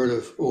many have heard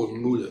of old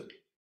Mullah?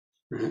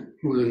 Right?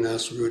 Mullah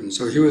Nasruddin.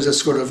 So he was a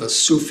sort of a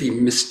Sufi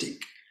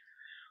mystic,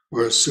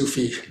 or a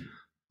Sufi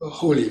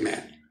holy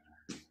man,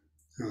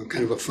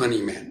 kind of a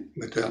funny man.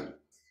 But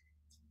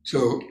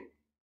so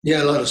he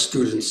had a lot of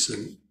students,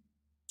 and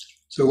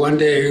so one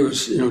day he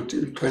was,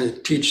 trying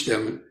to teach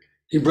them.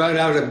 He brought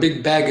out a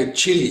big bag of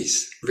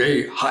chilies,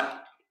 very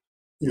hot,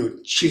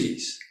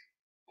 chilies.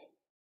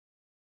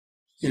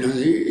 He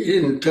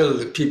didn't tell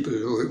the people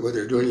what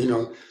they're doing.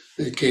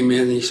 They came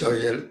in, he saw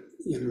he had,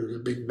 a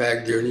big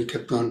bag there, and he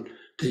kept on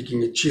taking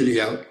the chili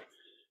out.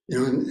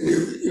 And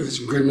it was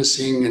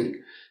grimacing, and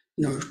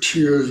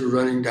tears were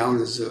running down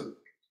his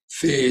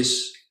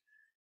face.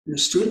 And the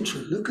students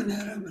were looking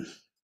at him, and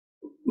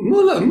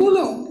Mullah,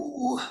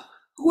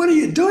 what are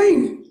you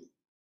doing?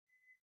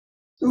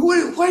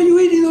 Why are you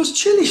eating those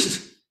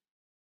chilies?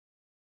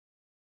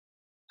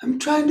 I'm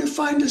trying to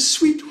find a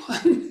sweet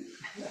one.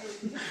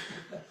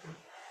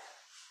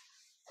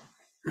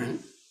 Right?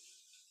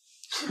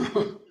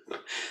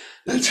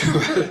 That's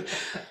what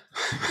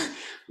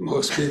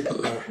most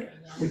people are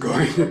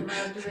going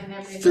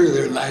through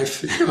their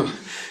life,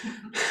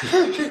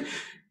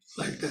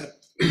 like that.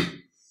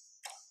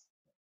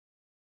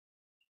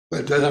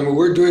 But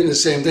we're doing the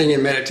same thing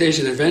in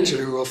meditation.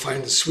 Eventually we'll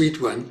find the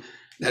sweet one.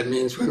 That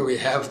means when we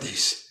have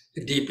these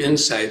deep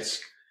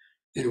insights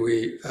and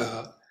we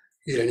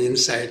get an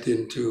insight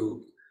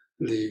into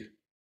the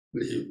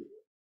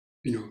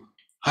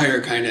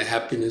higher kind of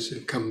happiness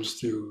that comes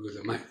through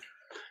the mind.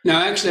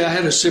 Now, actually, I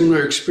had a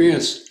similar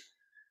experience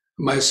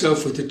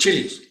myself with the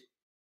chilies.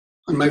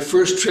 On my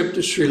first trip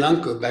to Sri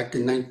Lanka back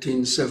in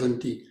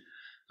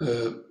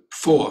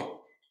 1974,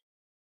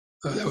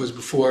 that was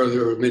before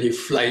there were many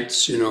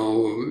flights,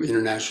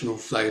 international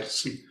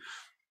flights. And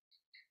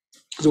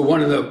so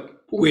one of the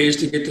ways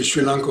to get to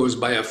Sri Lanka was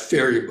by a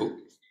ferry boat,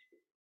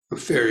 a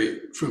ferry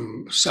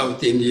from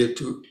South India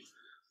to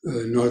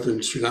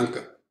northern Sri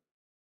Lanka.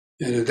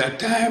 And at that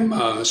time,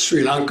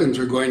 Sri Lankans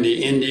were going to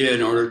India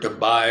in order to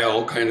buy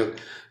all kind of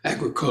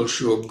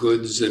agricultural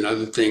goods and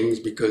other things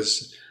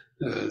because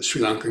the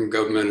Sri Lankan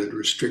government had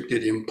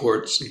restricted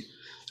imports. And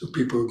so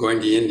people were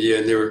going to India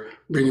and they were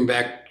bringing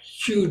back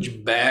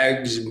huge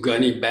bags,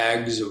 gunny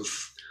bags of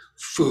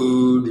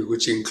food,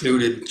 which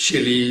included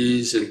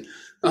chilies and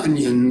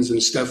onions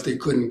and stuff they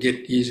couldn't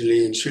get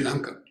easily in Sri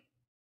Lanka.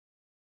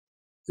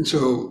 And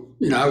so,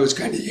 I was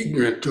kind of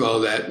ignorant to all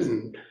that.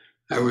 And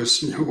I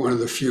was, one of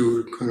the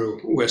few kind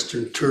of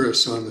Western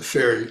tourists on the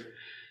ferry.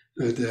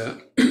 But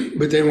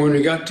then when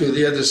we got to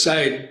the other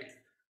side,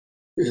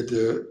 at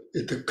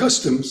the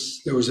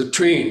customs, there was a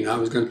train. I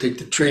was going to take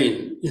the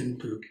train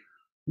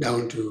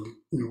down to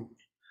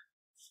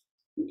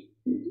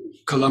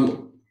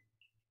Colombo.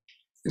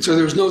 And so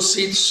there was no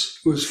seats.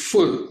 It was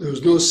full. There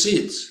was no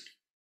seats.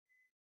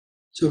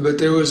 So, but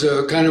there was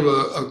a kind of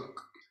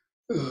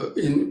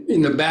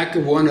in the back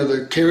of one of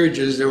the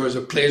carriages, there was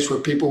a place where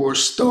people were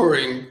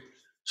storing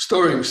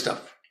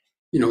stuff,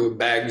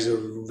 bags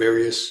of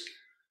various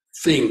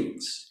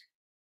things.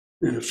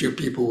 And a few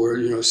people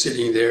were,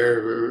 sitting there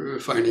or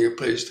finding a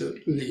place to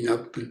lean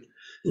up and,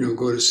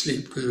 go to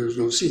sleep because there was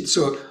no seat.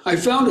 So I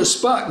found a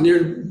spot near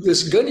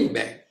this gunny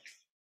bag.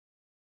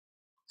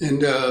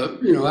 And,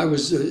 I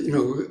was,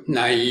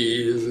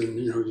 naive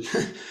and,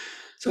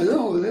 so I thought,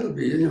 oh, that'll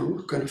be,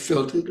 kind of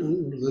felt it a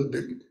little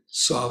bit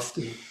soft.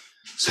 And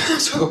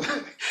so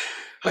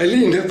I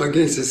leaned up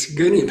against this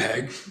gunny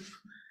bag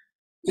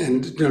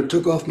and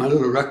took off my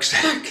little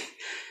rucksack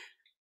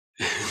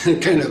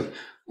and kind of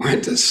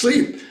went to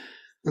sleep.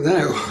 And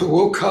then I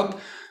woke up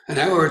an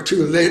hour or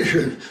two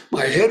later and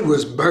my head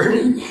was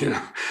burning,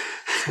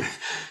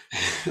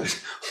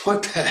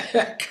 What the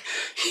heck?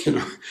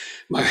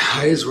 My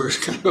eyes were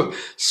kind of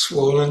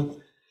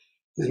swollen.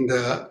 And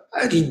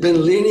I'd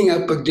been leaning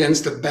up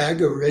against a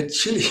bag of red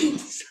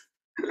chilies.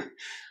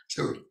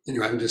 So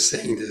anyway, I'm just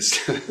saying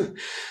this to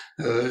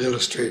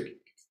illustrate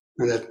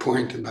that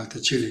point about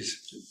the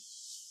chilies.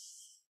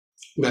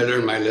 But I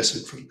learned my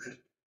lesson from that.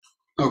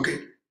 Okay.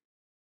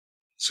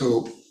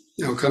 So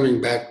now coming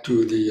back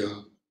to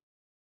the,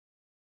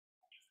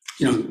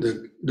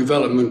 the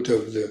development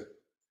of the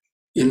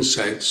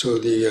insight. So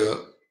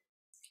the,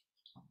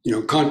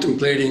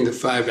 contemplating the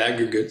five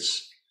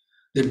aggregates,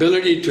 the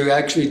ability to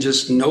actually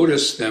just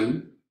notice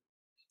them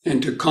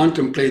and to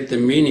contemplate the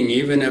meaning,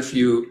 even if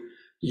you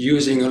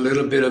using a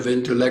little bit of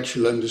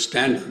intellectual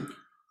understanding,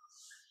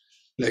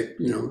 like,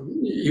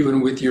 even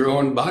with your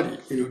own body,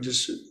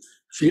 just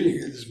feeling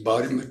it, this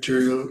body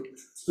material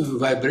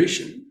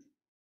vibration.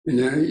 And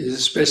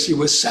especially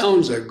with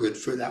sounds are good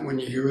for that. When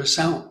you hear a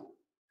sound,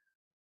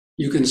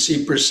 you can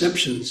see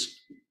perceptions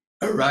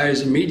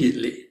arise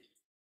immediately.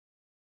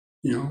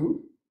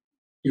 Even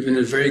if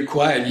it's very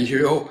quiet, you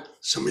hear, oh,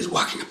 somebody's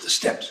walking up the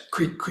steps,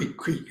 creak, creak,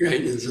 creak,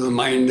 right? And so the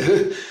mind,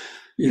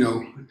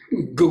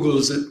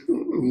 Googles it,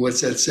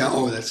 what's that sound?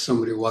 Oh, that's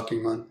somebody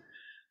walking on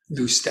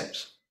those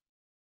steps.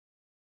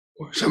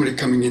 Or somebody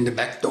coming in the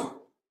back door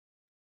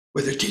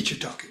with their teacher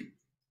talking.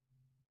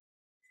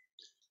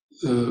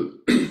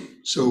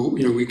 So,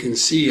 we can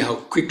see how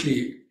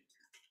quickly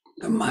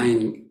the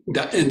mind,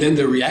 and then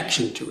the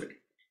reaction to it.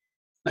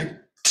 Like,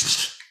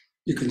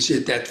 you can see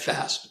it that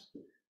fast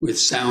with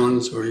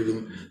sounds or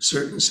even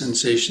certain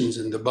sensations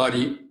in the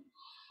body.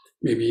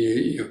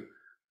 Maybe,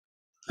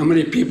 how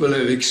many people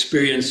have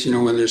experienced,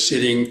 when they're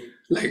sitting,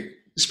 like,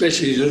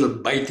 especially little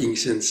biting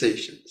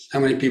sensations? How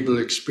many people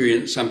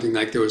experience something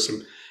like there was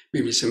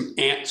maybe some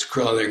ants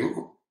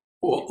crawling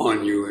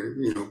on you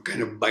and,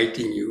 kind of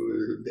biting you a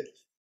little bit?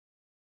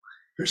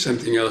 Or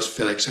something else,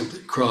 felt like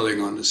something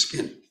crawling on the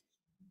skin.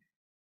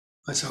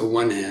 I saw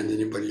one hand.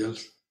 Anybody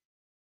else?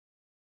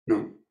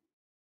 No.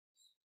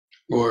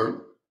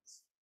 Or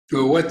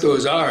what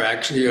those are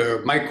actually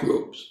are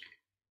microbes,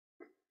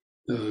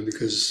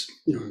 because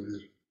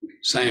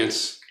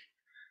science.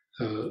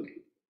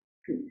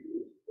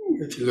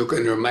 If you look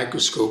under a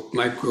microscope,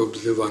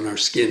 microbes live on our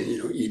skin.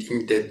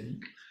 Eating dead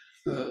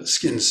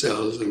skin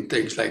cells and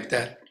things like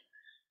that,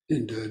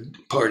 and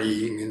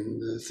partying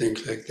and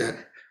things like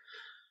that.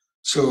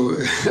 So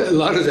a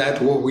lot of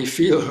that, what we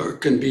feel,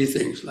 can be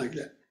things like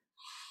that.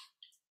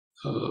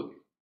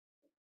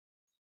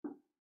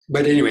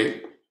 But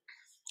anyway,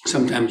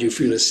 sometimes you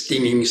feel a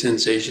stinging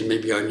sensation,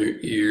 maybe on your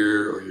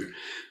ear or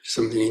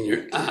something in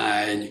your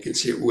eye, and you can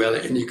see it well,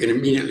 and you can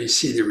immediately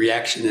see the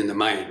reaction in the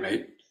mind,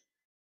 right?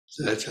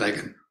 So that's like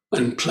an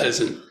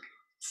unpleasant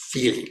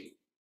feeling.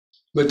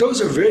 But those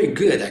are very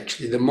good,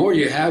 actually. The more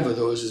you have of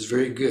those is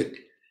very good,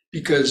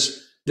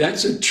 because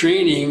that's a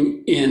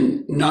training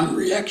in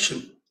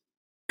non-reaction.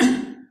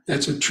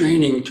 That's a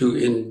training to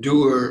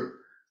endure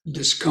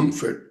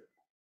discomfort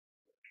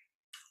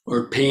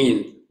or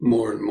pain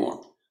more and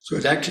more. So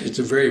it's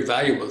a very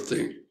valuable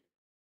thing,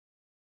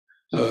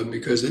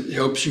 because it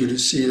helps you to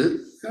see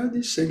that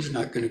these things are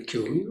not going to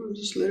kill me. I'll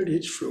just let it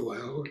itch for a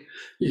while.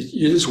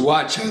 You just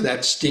watch how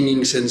that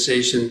stinging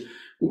sensation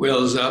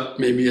wells up.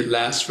 Maybe it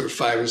lasts for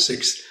 5 or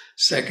 6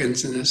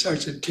 seconds, and it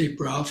starts to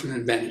taper off and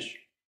then vanish.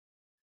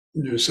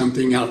 And there's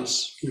something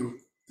else,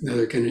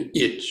 another kind of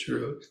itch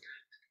or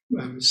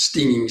a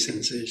stinging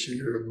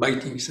sensation or a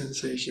biting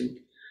sensation,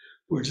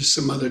 or just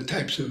some other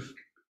types of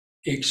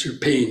aches or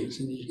pains,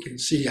 and you can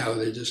see how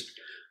they just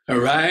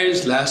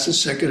arise, last a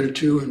second or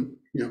two, and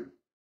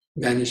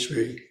vanish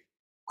very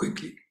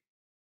quickly.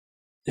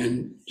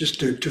 And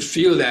just to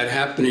feel that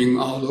happening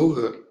all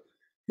over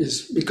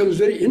becomes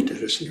very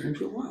interesting. And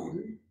you go, wow,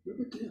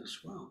 look at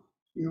this! Wow,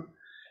 you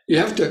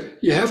have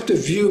to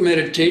view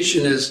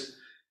meditation as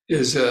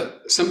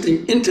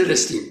something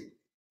interesting.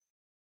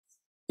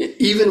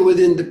 Even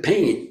within the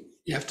pain,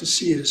 you have to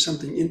see it as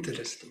something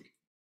interesting.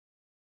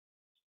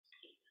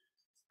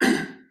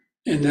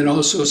 And then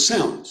also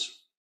sounds,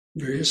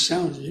 various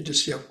sounds. You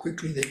just see how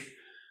quickly they,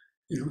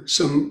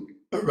 some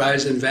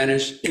arise and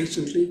vanish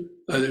instantly.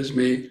 Others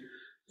may,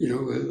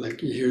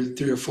 like you hear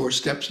 3 or 4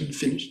 steps and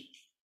finish.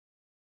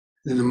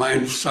 Then the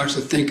mind starts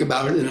to think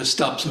about it and it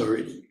stops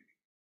already.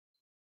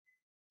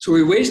 So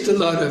we waste a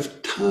lot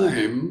of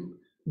time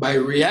by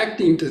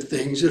reacting to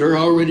things that are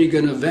already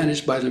going to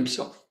vanish by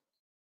themselves.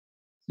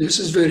 This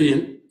is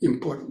very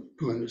important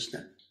to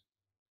understand.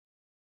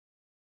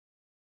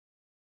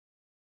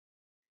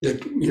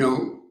 That,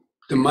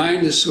 the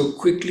mind is so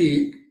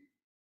quickly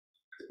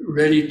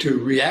ready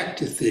to react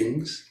to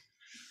things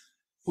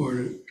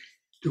or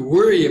to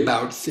worry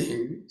about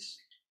things,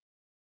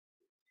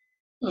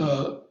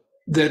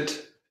 that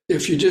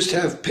if you just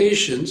have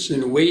patience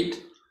and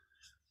wait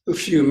a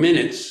few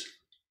minutes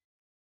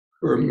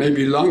or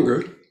maybe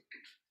longer,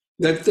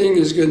 that thing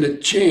is going to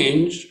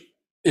change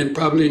and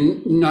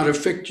probably not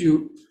affect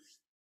you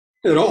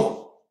at all.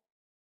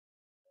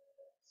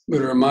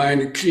 But our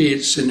mind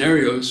creates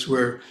scenarios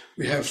where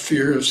we have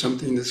fear of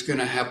something that's going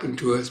to happen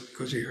to us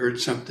because we heard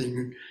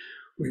something,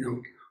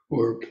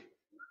 or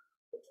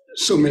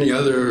so many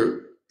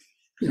other,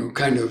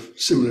 kind of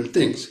similar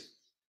things.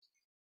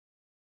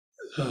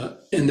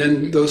 And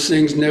then those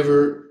things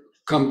never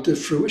come to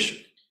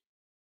fruition.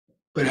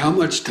 But how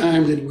much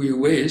time did we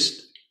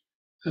waste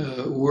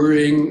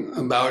worrying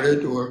about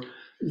it or,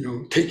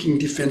 taking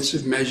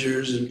defensive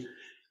measures, and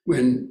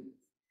when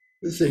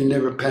the thing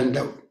never panned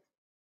out?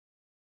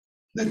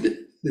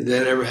 Did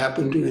that ever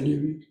happen to any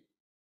of you?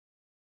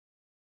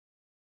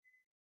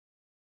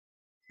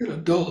 Got a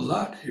dull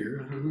lot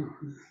here. I don't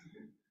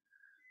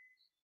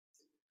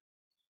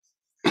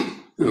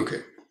know.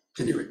 Okay.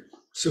 Anyway,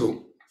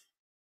 so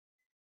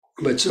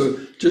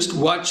just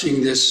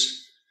watching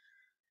this,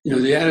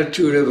 the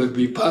attitude of a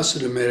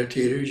vipassana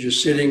meditator is you're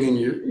sitting and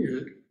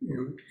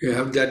you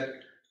have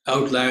that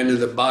outline of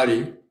the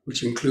body,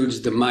 which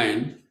includes the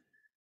mind,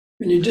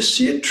 and you just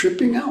see it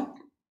tripping out.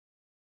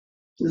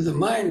 The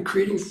mind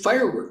creating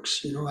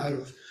fireworks, out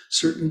of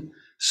certain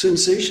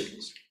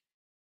sensations.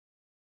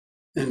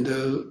 And,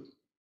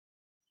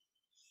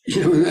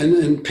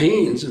 and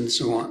pains and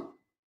so on.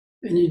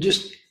 And you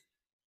just,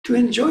 to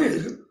enjoy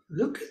it,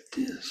 look at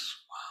this,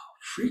 wow,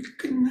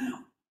 freaking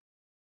now.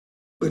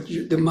 But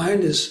the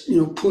mind is,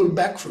 pulled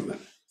back from it.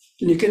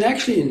 And you can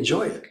actually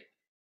enjoy it.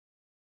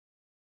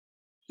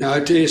 Now,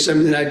 I'll tell you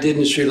something that I did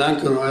in Sri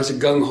Lanka when I was a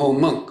gung-ho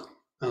monk.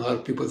 A lot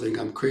of people think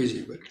I'm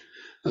crazy, but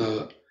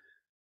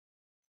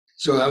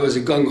So I was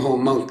a gung-ho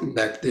monk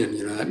back then,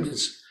 that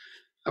means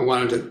I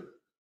wanted to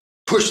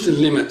push the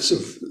limits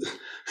of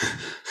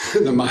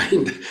the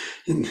mind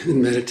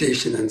in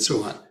meditation and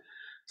so on.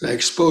 So I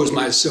exposed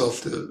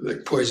myself to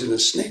like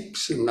poisonous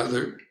snakes and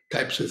other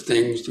types of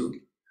things to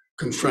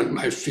confront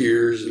my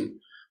fears,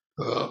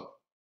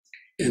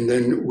 and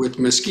then with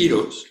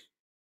mosquitoes.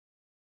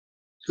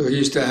 So I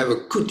used to have a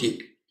kuti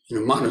in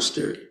a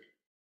monastery,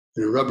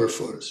 in a rubber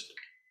forest.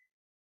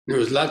 There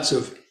was lots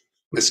of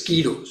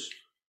mosquitoes,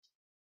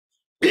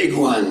 big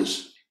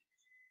ones,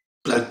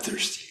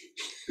 bloodthirsty.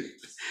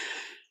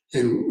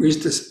 And I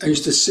used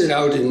to sit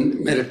out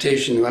in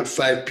meditation about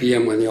 5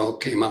 p.m. when they all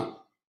came out.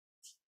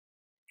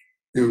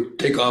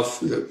 Take off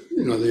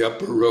the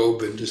upper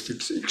robe and just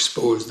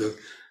expose the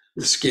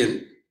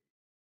skin.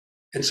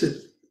 And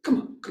said,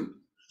 come on.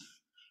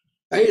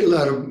 I ate a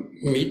lot of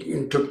meat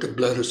and took the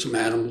blood of some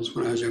animals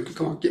when I was younger.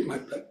 Come on, get my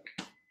blood.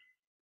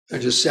 I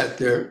just sat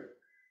there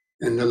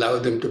and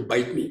allowed them to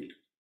bite me.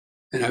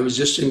 And I was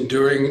just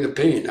enduring the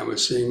pain. I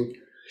was saying,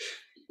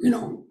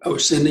 I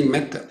was sending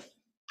metta.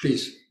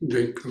 Please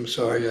drink. I'm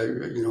sorry.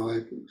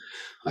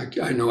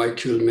 I know I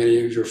killed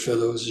many of your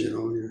fellows,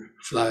 your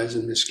flies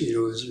and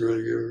mosquitoes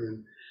earlier,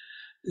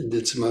 and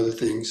did some other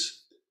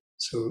things.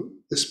 So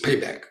this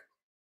payback.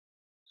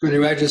 So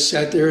anyway, I just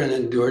sat there and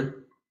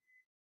endured.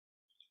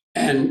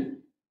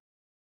 And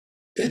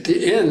at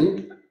the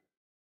end,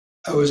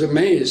 I was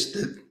amazed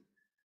that,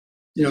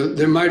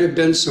 there might have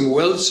been some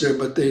welts there,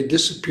 but they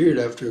disappeared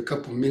after a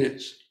couple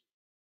minutes.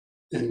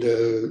 And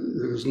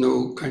there was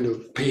no kind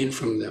of pain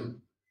from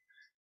them.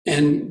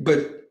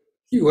 But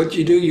what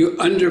you do, you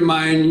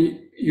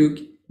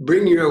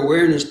bring your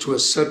awareness to a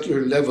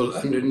subtler level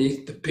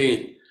underneath the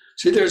pain.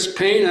 See, there's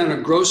pain on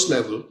a gross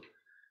level,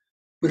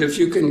 but if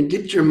you can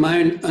get your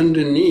mind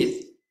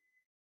underneath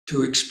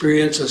to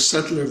experience a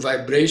subtler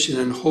vibration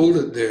and hold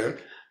it there,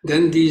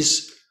 then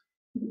these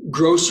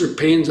grosser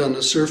pains on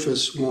the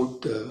surface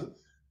won't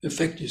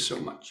affect you so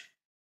much.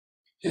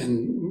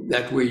 And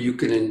that way you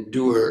can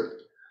endure.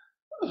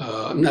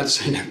 I'm not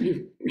saying that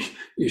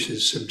you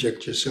should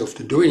subject yourself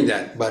to doing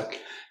that, but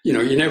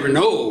you never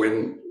know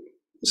when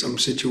some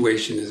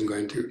situation is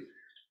going to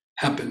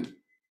happen.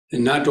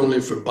 And not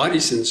only for body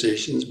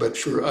sensations, but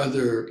for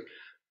other,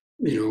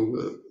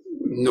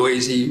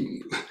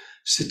 noisy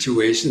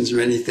situations or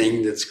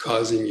anything that's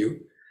causing you,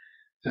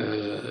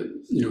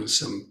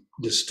 some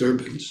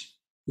disturbance.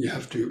 You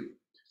have to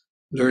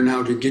learn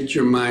how to get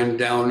your mind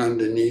down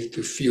underneath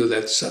to feel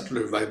that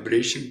subtler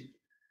vibration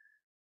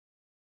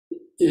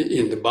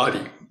in the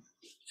body.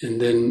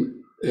 And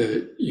then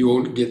you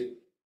won't get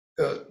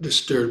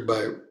disturbed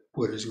by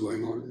what is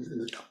going on in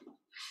the top.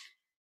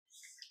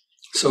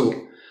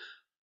 So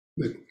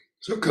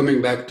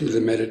coming back to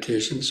the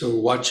meditation,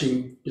 so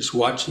just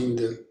watching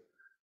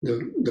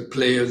the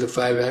play of the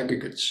five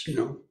aggregates,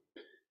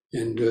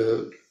 and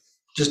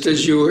just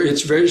as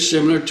it's very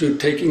similar to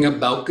taking a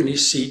balcony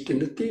seat in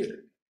the theater.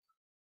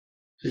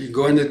 So you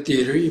go in the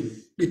theater, you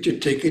get your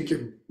ticket,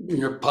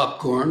 your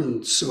popcorn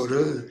and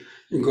soda,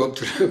 you go up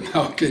to the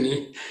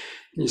balcony,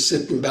 and you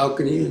sit in the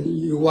balcony and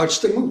you watch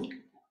the movie.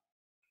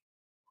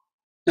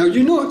 Now,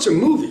 it's a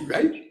movie,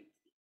 right?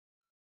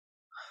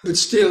 But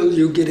still,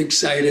 you get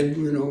excited,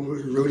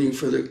 rooting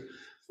for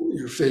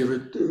your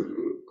favorite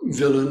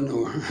villain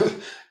or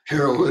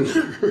heroine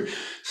or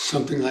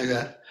something like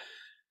that.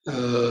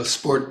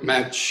 Sport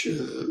match,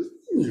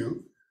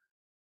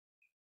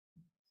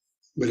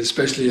 but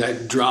especially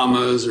like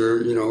dramas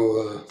or,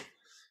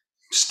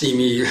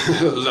 steamy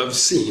love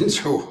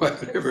scenes or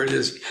whatever it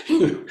is,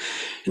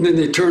 And then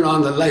they turn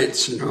on the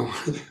lights,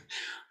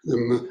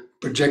 the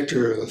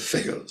projector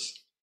fails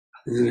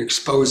and then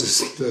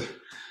exposes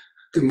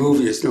the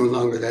movie is no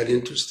longer that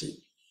interesting.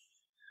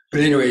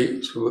 But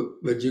anyway,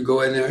 but you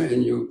go in there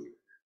and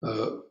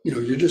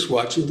you're just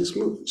watching this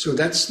movie. So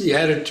that's the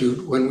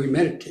attitude when we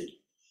meditate.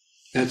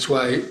 That's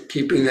why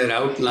keeping that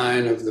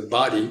outline of the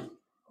body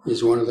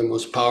is one of the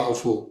most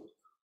powerful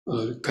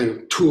kind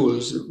of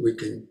tools that we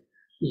can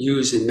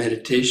use in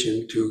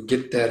meditation to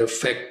get that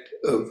effect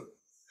of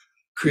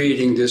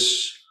creating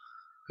this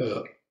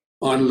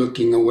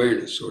onlooking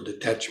awareness or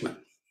detachment.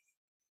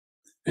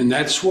 And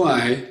that's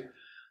why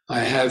I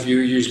have you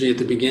usually at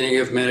the beginning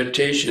of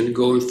meditation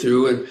go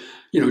through and,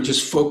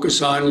 just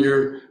focus on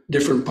your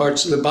different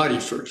parts of the body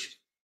first.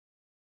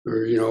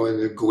 Or, in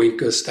the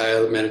Goenka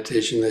style of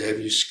meditation, they have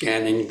you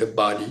scanning the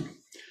body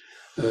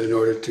in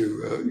order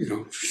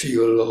to,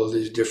 feel all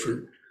these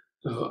different,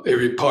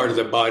 every part of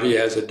the body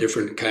has a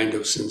different kind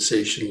of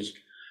sensations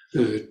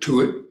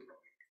to it.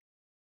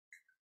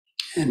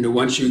 And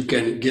once you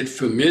can get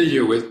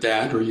familiar with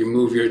that, or you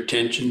move your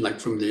attention like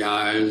from the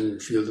eyes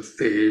and feel the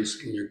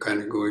face, and you're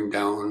kind of going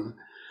down,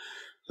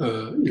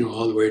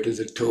 all the way to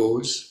the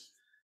toes,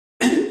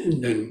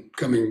 and then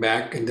coming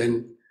back, and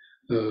then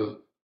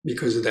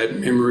because of that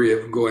memory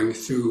of going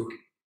through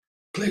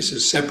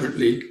places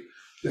separately,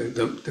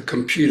 the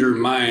computer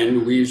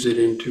mind weaves it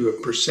into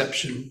a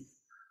perception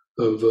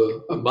of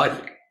a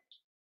body.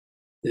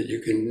 that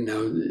you can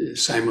now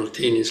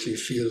simultaneously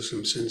feel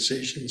some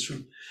sensations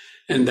from.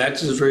 And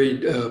that's a very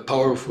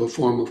powerful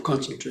form of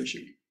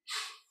concentration.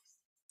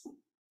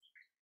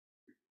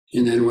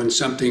 And then when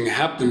something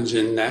happens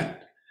in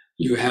that,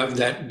 you have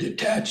that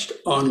detached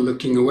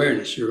onlooking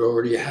awareness. You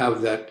already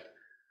have that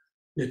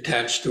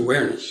detached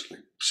awareness,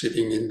 like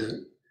sitting in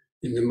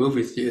the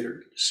movie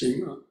theater,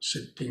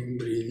 sitting,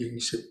 breathing,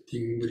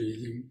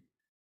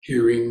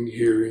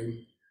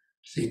 hearing,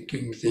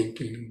 thinking,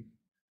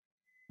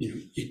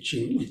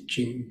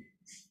 itching,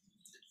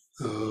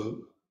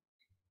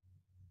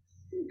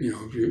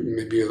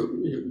 maybe a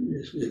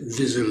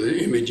visual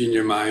image in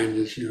your mind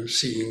is,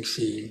 seeing.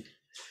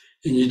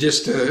 And you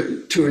just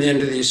tune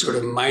into these sort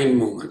of mind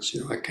moments,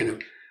 like kind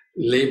of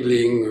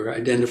labeling or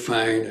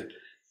identifying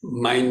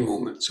mind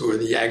moments or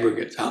the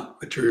aggregate,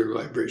 material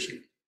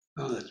vibration.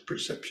 That's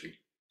perception.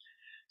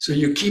 So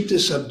you keep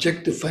this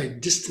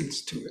objectified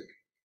distance to it.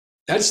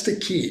 That's the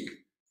key.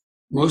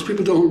 Most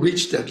people don't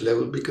reach that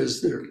level because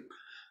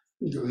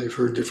they've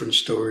heard different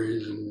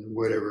stories and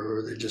whatever,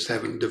 or they just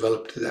haven't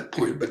developed to that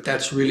point. But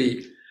that's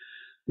really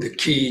the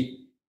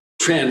key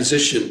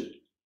transition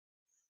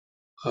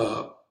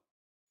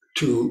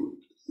to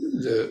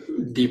the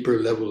deeper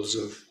levels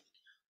of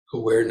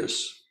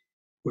awareness,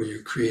 where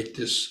you create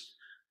this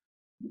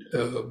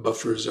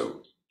buffer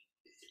zone.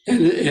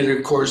 And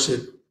of course,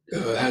 it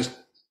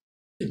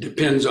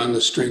depends on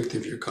the strength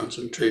of your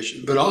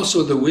concentration, but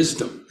also the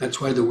wisdom.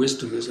 That's why the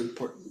wisdom is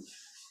important.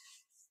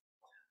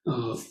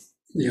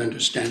 The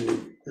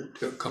understanding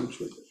that comes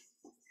with it.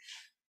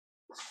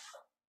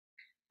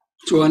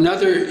 So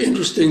another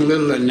interesting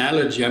little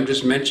analogy, I'm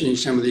just mentioning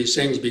some of these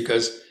things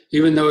because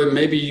even though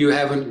maybe you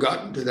haven't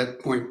gotten to that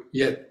point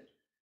yet,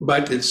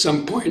 but at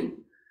some point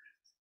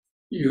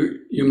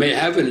you may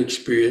have an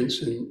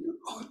experience and,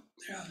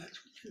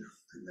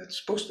 that's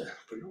supposed to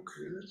happen.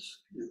 Okay,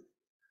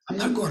 I'm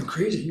not going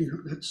crazy,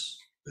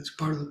 that's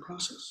part of the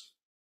process.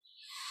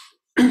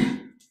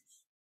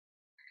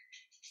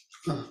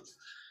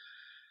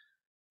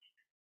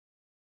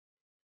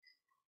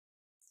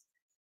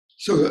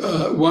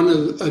 So one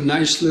of a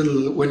nice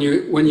little, when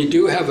you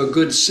do have a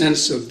good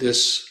sense of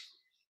this,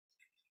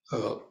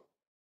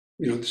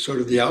 sort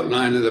of the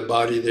outline of the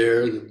body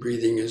there, and the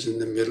breathing is in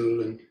the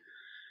middle, and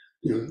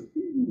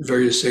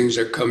various things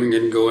are coming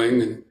and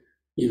going, and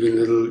even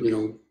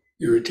little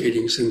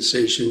irritating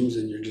sensations,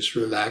 and you're just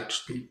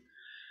relaxed. And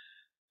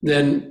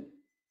then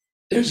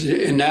there's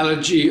an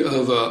analogy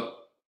of a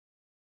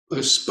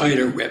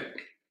spider web.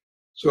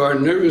 So our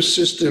nervous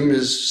system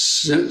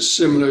is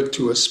similar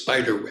to a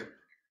spider web.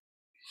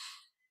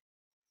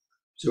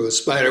 So a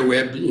spider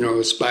web,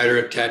 a spider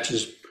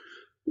attaches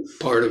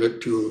part of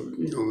it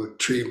to a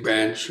tree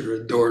branch or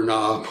a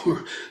doorknob,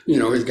 or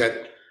it's got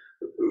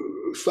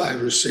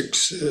 5 or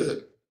 6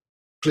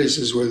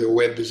 places where the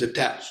web is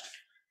attached.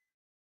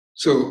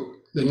 So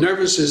the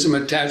nervous system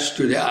attached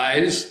to the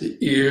eyes, the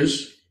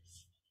ears,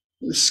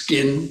 the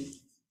skin,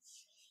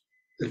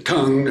 the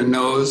tongue, the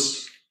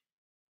nose,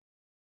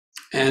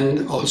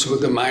 and also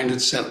the mind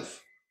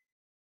itself.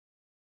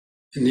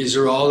 And these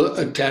are all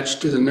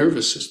attached to the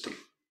nervous system.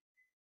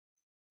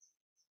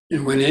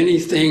 And when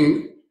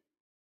anything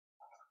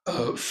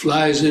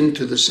flies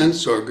into the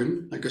sense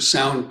organ, like a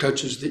sound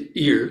touches the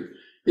ear,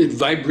 it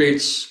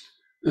vibrates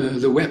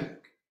the web.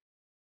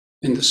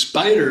 And the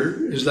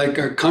spider is like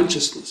our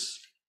consciousness,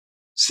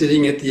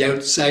 sitting at the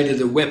outside of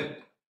the web.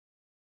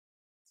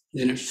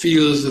 Then it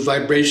feels the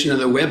vibration of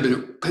the web and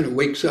it kind of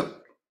wakes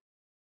up.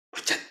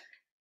 What's that?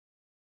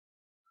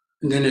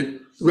 And then it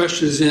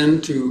rushes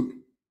in to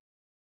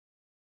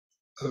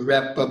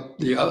wrap up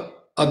the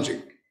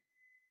object.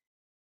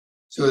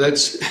 So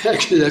that's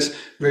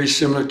very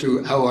similar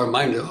to how our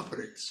mind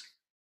operates.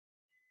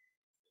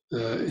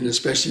 And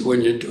especially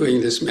when you're doing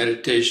this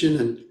meditation,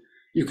 and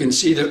you can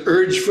see the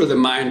urge for the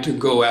mind to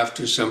go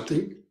after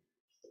something,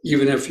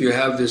 even if you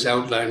have this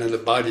outline of the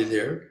body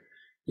there,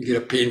 you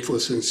get a painful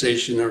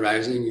sensation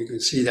arising, you can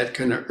see that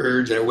kind of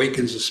urge that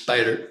awakens the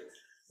spider,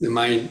 the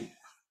mind.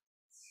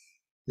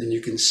 Then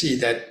you can see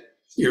that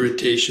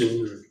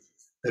irritation,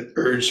 that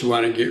urge to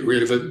want to get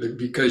rid of it, but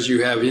because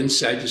you have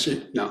insight, you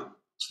say, no,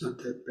 it's not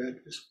that bad,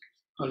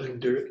 I'll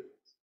endure it.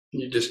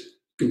 And you just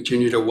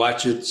continue to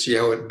watch it, see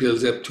how it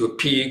builds up to a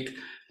peak,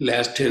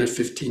 last 10 or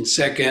 15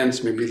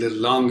 seconds, maybe a little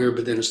longer,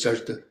 but then it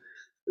starts to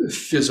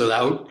fizzle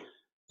out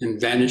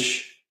and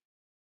vanish.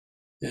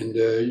 And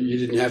you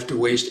didn't have to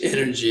waste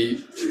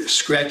energy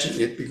scratching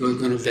it because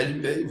it's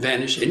going to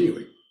vanish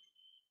anyway.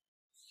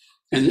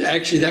 And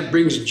actually that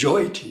brings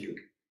joy to you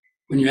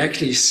when you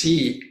actually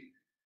see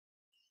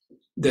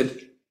that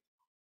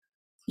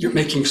you're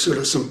making sort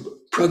of some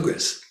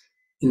progress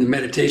in the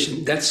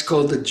meditation. That's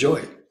called the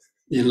joy.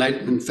 The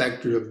enlightenment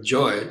factor of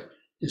joy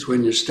is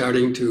when you're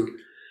starting to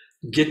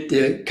get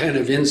the kind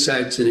of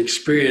insights and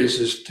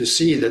experiences to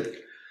see that,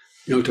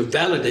 to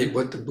validate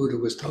what the Buddha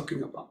was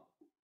talking about.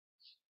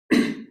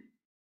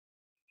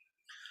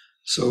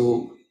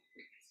 So,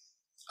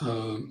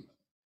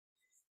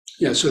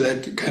 so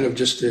that kind of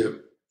just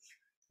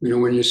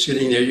when you're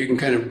sitting there, you can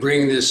kind of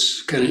bring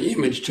this kind of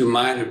image to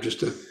mind of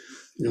just a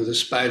the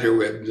spider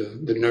web,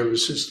 the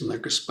nervous system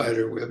like a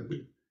spider web,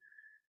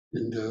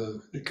 and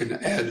it can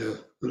add a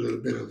little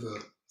bit of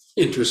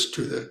interest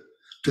to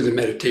the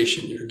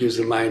meditation. It gives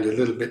the mind a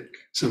little bit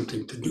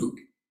something to do,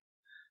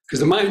 because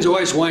the mind's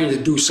always wanting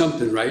to do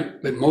something,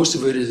 right? But most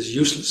of it is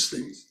useless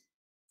things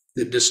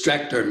that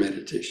distract our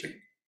meditation.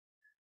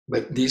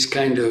 But these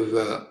kind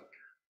of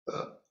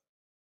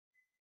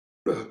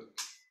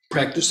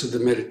practice of the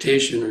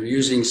meditation, or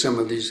using some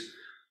of these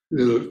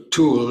little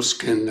tools,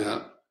 can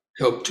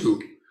help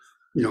to,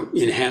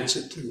 enhance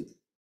it.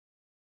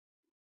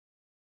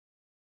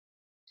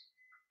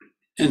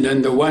 And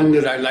then the one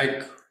that I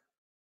like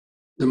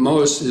the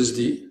most is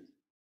the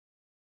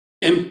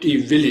empty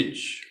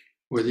village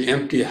or the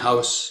empty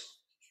house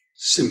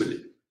simile.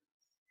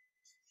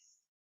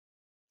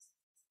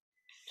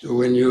 So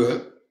when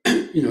you,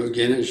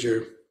 again, as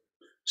you're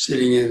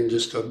sitting in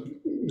just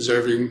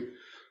observing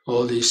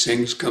all these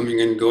things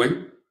coming and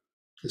going,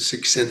 the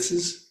six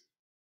senses,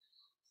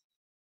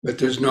 but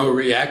there's no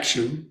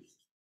reaction,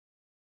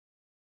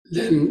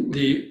 then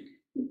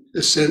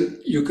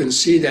you can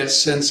see that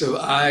sense of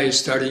I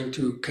starting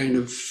to kind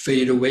of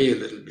fade away a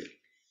little bit.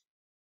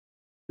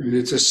 I mean,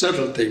 it's a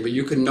subtle thing, but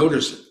you can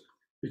notice it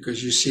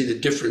because you see the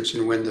difference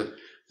in when the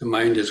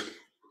mind is,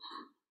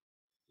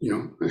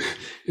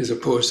 as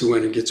opposed to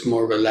when it gets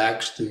more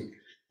relaxed and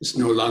it's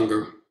no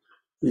longer,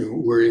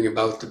 worrying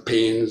about the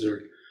pains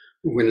or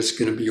when it's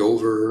going to be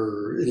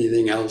over or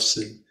anything else.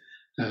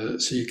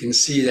 And so you can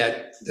see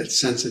that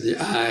sense of the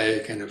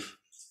I kind of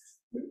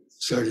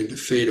starting to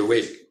fade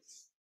away.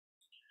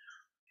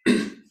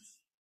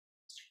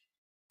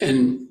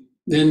 And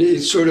then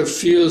it sort of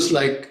feels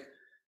like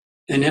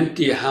an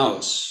empty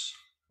house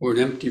or an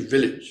empty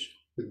village.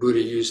 The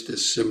Buddha used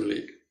this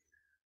simile.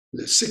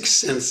 The six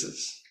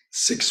senses,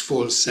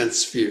 sixfold sense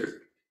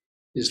sphere,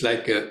 is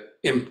like an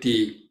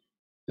empty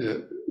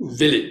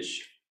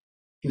village.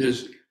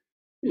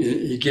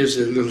 He gives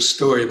a little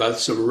story about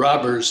some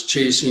robbers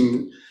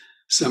chasing,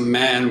 some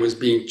man was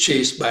being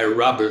chased by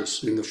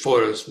robbers in the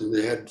forest, and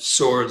they had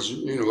swords,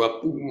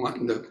 up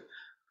wanting to,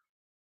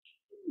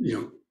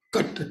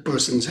 cut the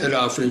person's head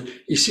off. And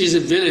he sees a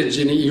village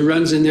and he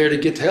runs in there to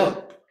get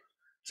help,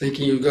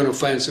 thinking he's going to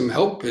find some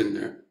help in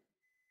there.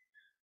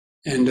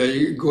 And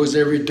he goes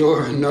every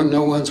door and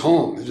no one's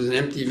home. It was an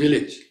empty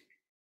village.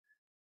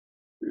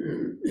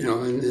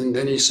 And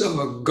then he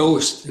saw a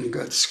ghost and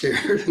got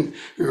scared and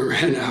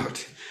ran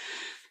out.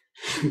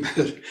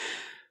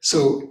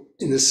 So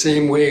in the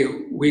same way,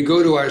 we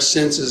go to our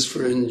senses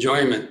for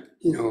enjoyment,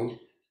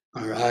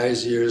 our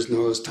eyes, ears,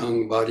 nose,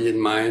 tongue, body,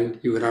 and mind.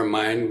 Even our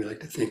mind, we like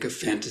to think of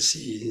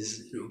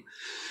fantasies,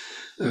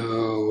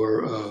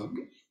 or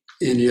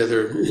any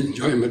other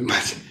enjoyment.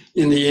 But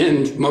in the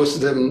end, most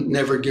of them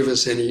never give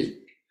us any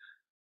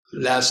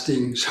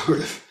lasting sort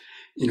of,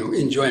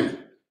 enjoyment.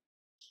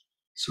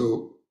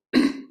 So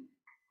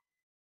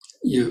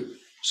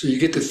you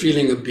get the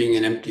feeling of being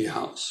an empty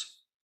house.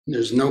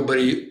 There's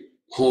nobody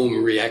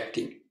home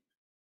reacting.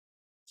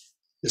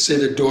 They say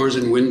the doors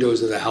and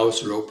windows of the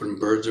house are open,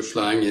 birds are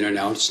flying in and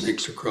out,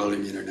 snakes are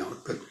crawling in and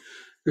out, but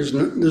there's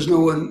no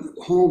one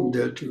home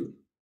there to.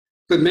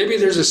 But maybe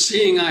there's a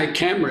seeing eye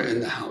camera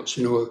in the house,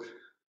 what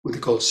they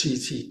call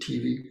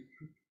CCTV,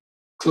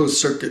 closed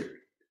circuit.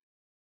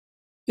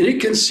 And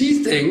it can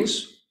see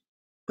things,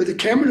 but the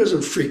camera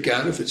doesn't freak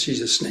out if it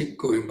sees a snake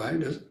going by,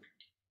 does it?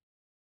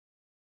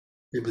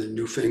 Maybe the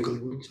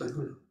newfangled ones, I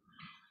don't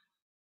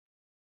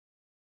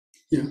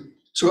know.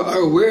 So our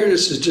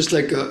awareness is just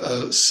like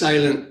a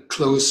silent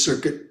closed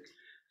circuit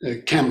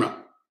camera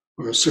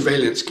or a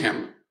surveillance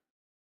camera.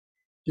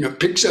 It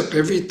picks up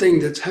everything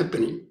that's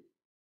happening,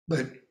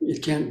 but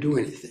it can't do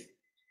anything.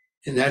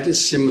 And that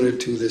is similar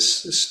to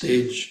this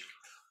stage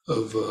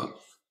of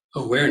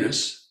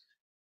awareness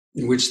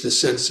in which the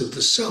sense of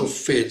the self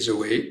fades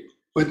away,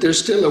 but there's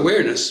still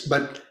awareness,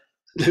 but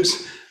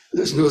there's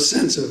no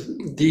sense of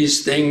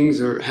these things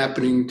are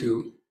happening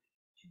to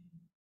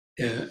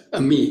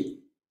a me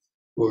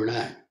or an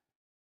I.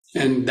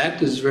 And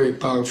that is very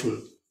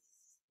powerful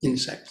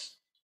insights.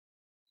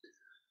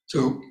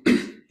 So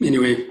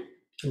anyway,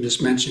 I'm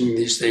just mentioning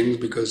these things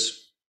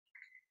because,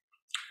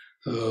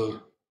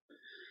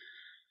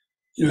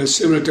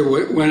 similar to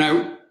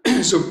when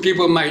so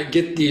people might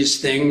get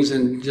these things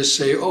and just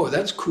say, oh,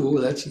 that's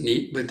cool, that's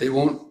neat, but they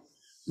won't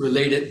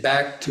relate it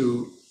back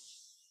to,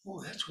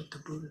 oh, that's what the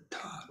Buddha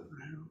taught.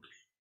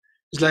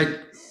 It's like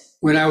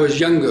when I was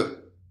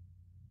younger,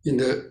 in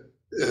the,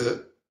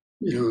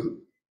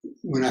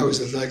 when I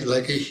was like a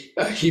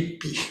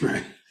hippie,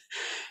 right?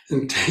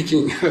 And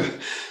taking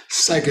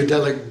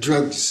psychedelic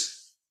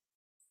drugs.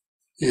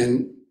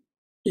 And,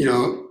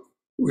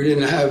 we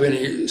didn't have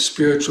any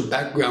spiritual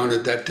background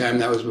at that time.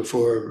 That was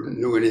before I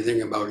knew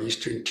anything about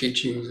Eastern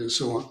teachings and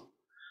so on.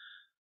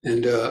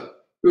 And it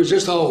was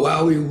just all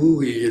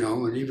wowie-wooey,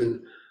 and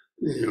even,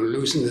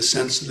 losing the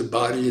sense of the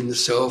body and the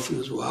self, and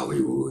it was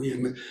wowie-wooey.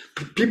 And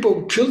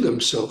people killed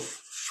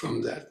themselves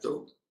from that,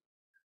 though.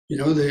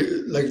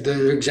 Like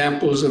the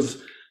examples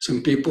of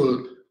some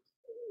people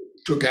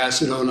took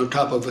acid on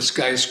top of a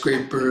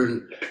skyscraper,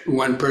 and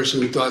one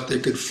person thought they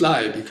could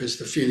fly because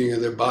the feeling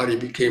of their body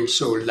became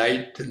so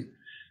light and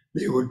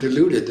they were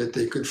deluded that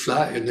they could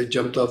fly, and they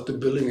jumped off the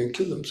building and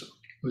killed themselves.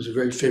 It was a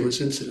very famous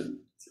incident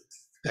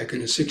back in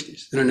the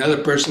 60s. And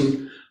another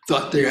person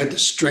thought they had the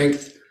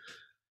strength,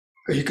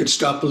 or he could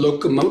stop a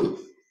locomotive.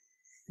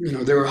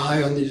 They were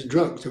high on these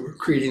drugs. They were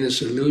creating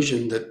this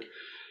illusion that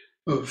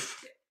of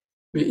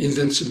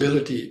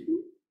invincibility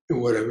or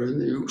whatever.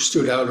 And they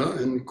stood out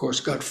and, of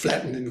course, got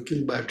flattened and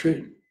killed by a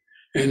train.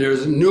 And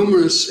there's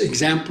numerous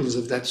examples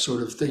of that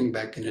sort of thing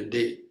back in the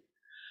day.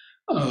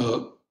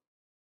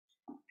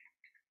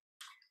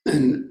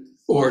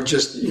 Or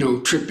just,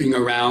 tripping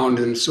around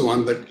and so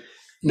on, but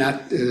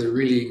not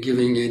really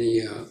giving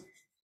any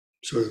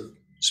sort of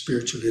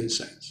spiritual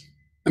insights.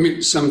 I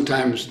mean,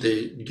 sometimes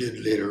they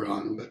did later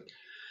on, but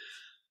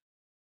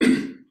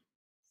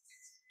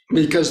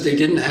because they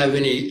didn't have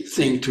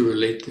anything to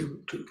relate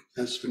them to.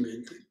 That's the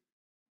main thing.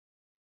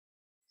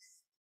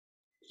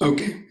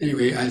 Okay,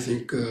 anyway, I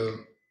think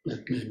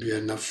that may be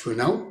enough for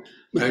now,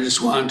 but I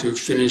just wanted to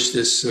finish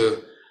this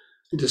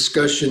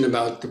discussion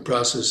about the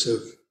process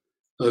of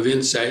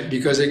insight,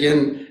 because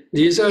again,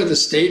 these are the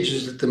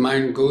stages that the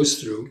mind goes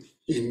through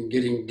in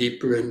getting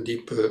deeper and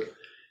deeper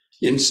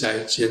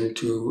insights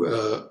into,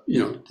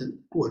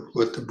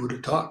 what the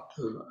Buddha taught,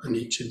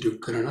 anicca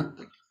dukkha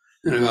anatta,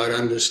 and about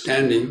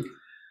understanding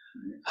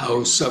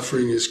how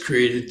suffering is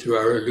created through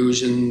our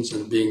illusions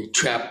and being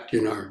trapped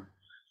in our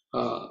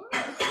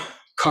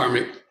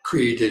karmic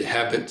created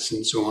habits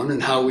and so on,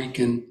 and how we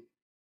can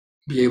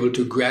be able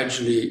to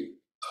gradually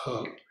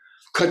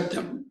cut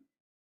them.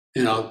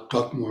 And I'll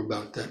talk more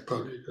about that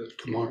probably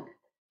tomorrow.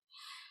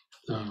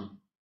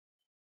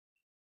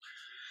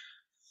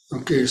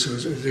 Okay, so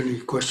is there any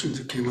questions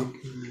that came up?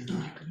 You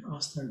can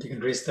ask them, they can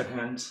raise their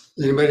hands.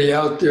 Anybody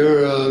out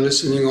there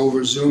listening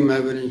over Zoom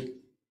have any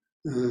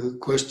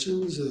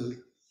questions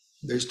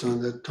based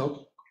on that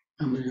talk?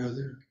 How many are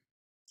there?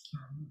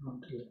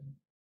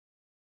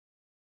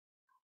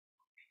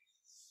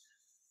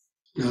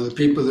 Now, the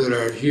people that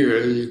are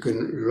here, you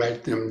can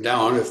write them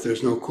down. If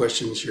there's no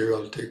questions here,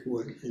 I'll take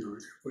one. Your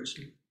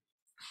question.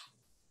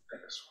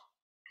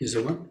 Is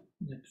there one?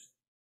 Yes.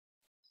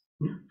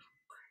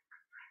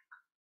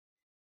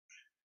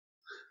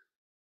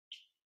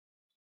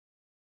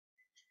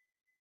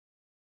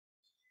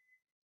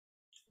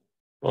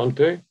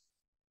 Bhante?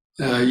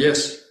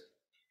 Yes.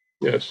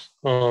 Yes.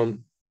 I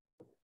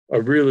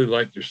really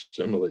liked your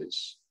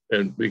similes,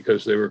 and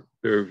because they were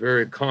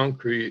very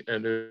concrete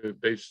and they're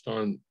based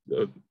on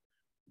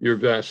your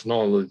vast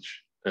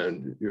knowledge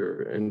and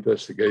your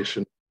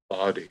investigation of the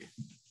body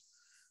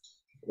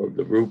of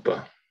the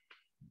rupa.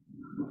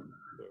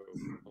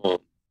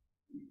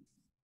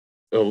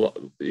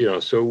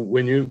 So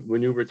when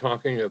you were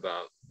talking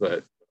about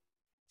that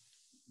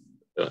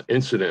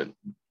incident,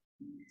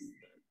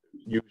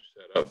 you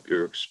set up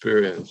your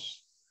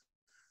experience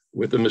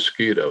with the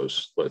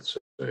mosquitoes, let's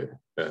say,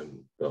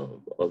 and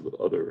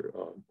other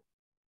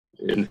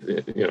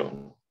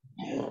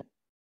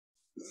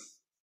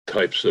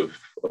types of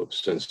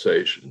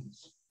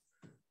sensations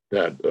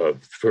that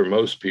for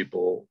most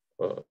people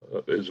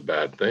is a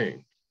bad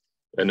thing,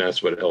 and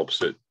that's what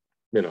helps it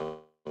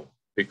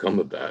become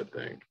a bad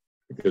thing,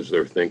 because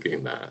they're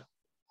thinking that.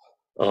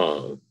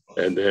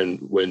 And then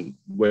when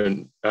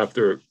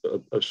after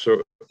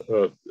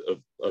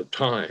a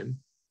time,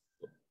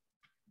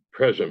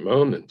 present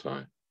moment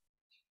time,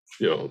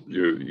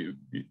 you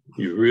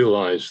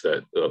realize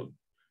that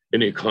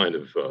any kind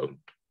of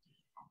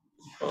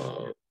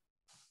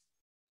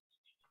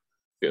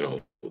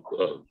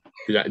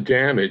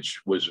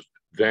damage was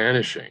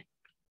vanishing,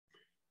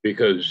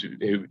 because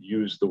you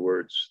used the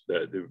words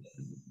that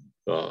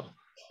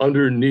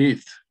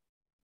underneath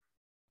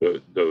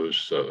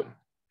those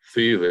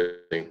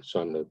feelings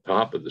on the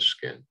top of the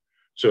skin.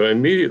 So I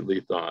immediately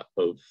thought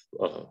of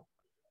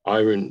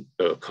iron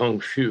kung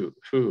fu.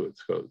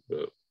 It's called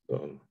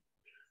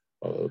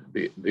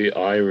the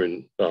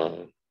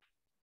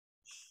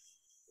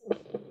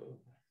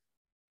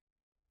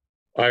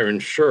iron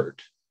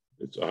shirt.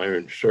 It's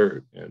iron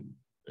shirt and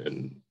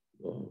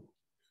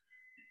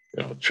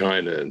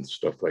China and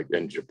stuff like that,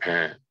 in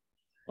Japan,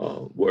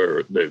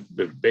 where they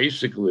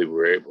basically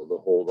were able to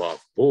hold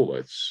off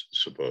bullets,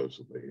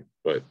 supposedly.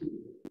 But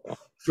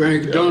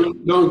Frank,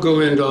 don't go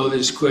into all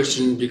these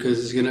questions, because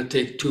it's going to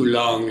take too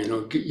long.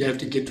 You have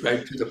to get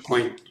right to the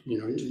point.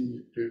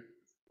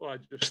 Well, I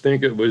just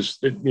think it was,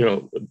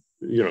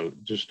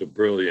 just a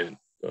brilliant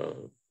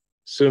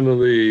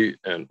simile,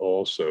 and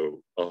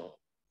also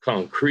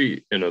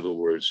concrete. In other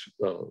words,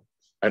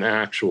 an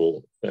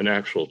actual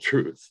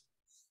truth.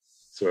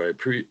 So I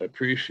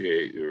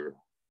appreciate your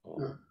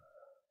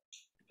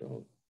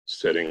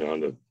setting on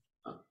the.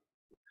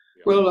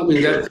 Well, I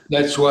mean,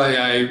 that's why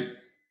I,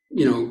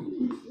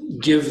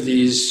 give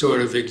these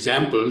sort of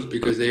examples,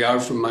 because they are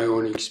from my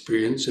own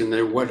experience, and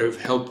they're what have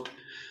helped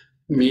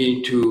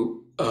me to,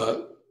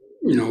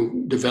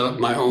 develop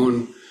my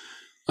own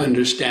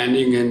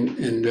understanding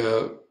and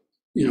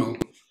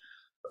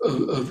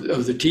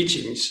of the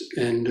teachings,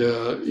 and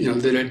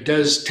that it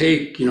does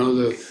take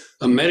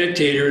a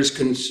meditator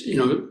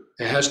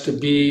it has to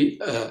be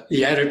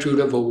the attitude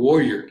of a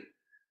warrior,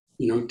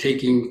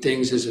 taking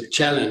things as a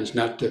challenge,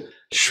 not to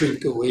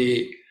shrink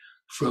away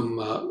from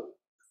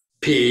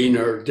pain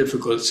or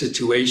difficult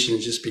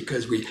situations just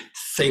because we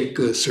think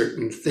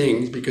certain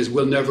things, because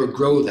we'll never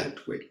grow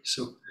that way.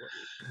 So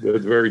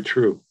that's very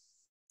true.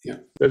 Yeah.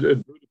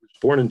 Buddha was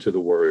born into the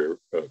warrior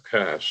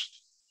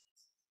caste.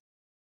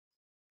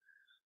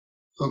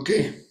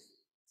 Okay.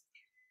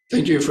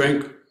 Thank you,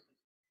 Frank.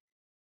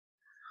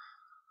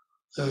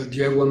 Do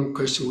you have one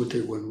question? We'll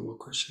take one more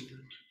question.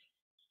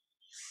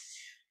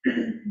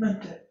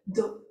 But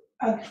the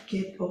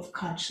aggregate of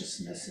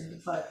consciousness in the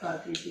five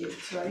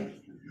aggregates, right?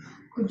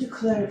 Could you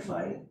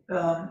clarify?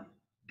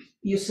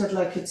 You said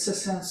like it's a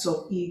sense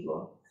of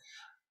ego.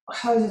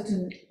 How is it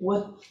in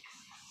what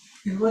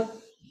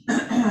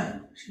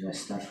should I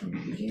start from the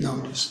beginning?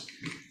 No, just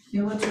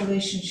In what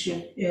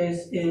relationship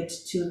is it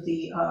to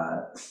the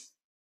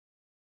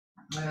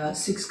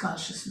six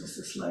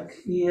consciousnesses, like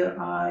ear,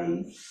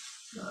 eye,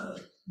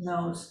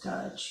 nose,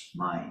 touch,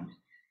 mind,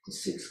 the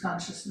six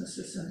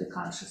consciousnesses and the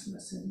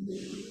consciousness in the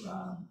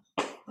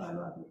five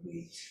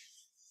aggregates?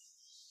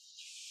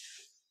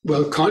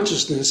 well,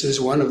 consciousness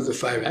is one of the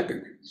five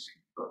aggregates.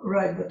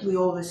 Right, but we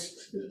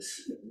always,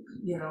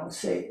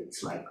 say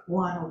it's like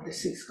one of the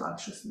six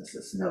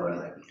consciousnesses, never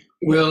like.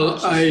 Well,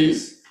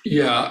 consciousness.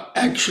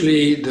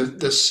 actually,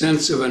 the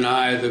sense of an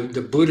eye,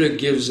 the Buddha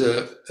gives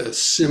a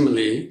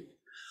simile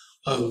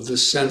of the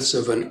sense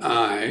of an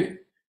eye.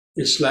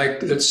 It's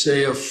like, let's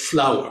say, a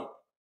flower.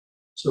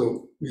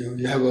 So,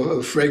 you have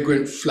a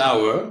fragrant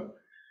flower,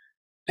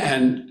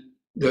 and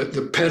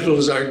the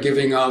petals are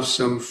giving off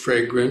some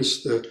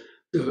fragrance.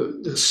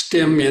 The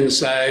stem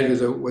inside,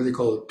 or what they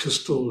call it,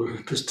 pistil,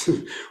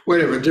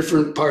 whatever,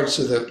 different parts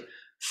of the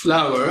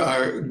flower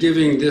are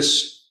giving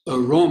this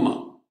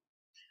aroma.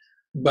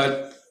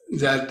 But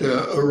that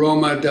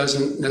aroma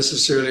doesn't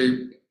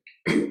necessarily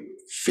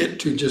fit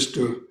to just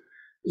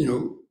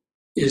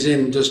is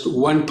in just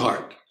one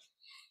part.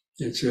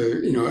 It's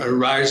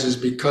arises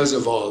because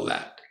of all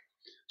that.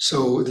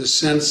 So the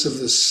sense of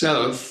the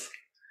self,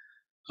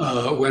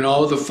 when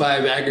all the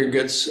five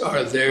aggregates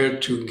are there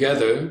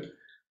together,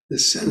 the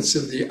sense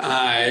of the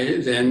I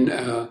then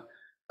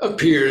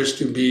appears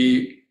to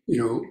be,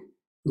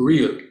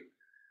 real.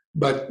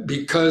 But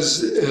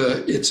because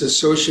it's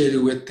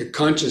associated with the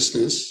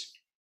consciousness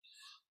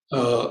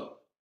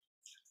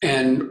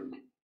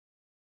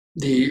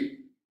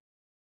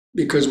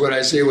because what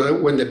I say, well,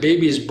 when the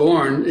baby is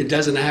born, it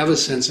doesn't have a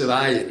sense of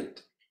I in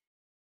it.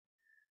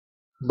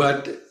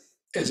 But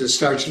as it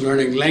starts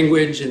learning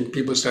language and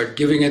people start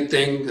giving it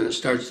things, and it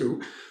starts to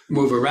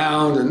move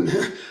around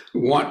and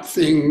want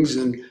things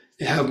and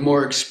have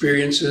more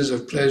experiences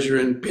of pleasure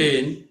and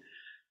pain,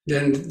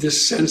 then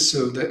this sense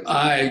of the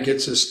I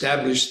gets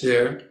established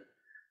there,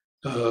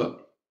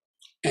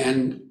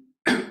 and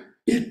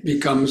it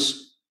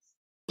becomes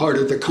part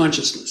of the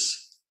consciousness.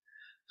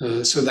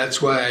 So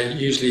that's why I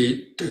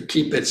usually, to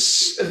keep it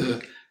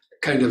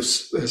kind of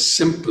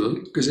simple,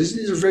 because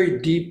these are very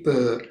deep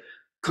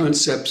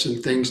concepts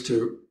and things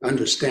to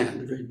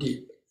understand, very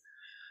deep.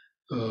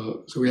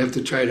 So we have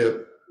to try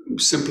to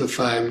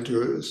simplify them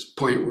to a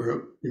point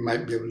where you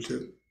might be able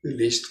to at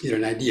least get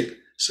an idea.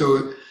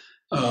 So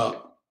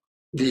that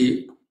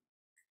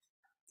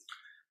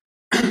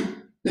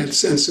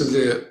sense of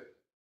the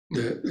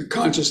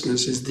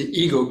consciousness is the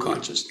ego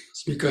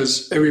consciousness,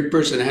 because every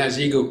person has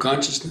ego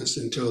consciousness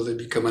until they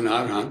become an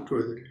arhat,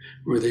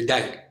 where they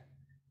die.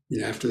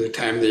 After the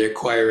time they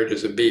acquire it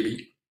as a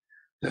baby,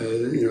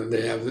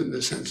 they have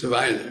the sense of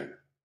I there.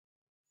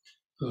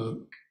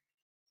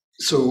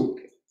 So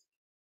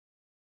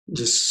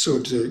just so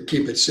to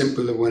keep it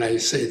simple, when I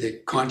say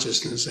the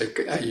consciousness,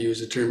 I use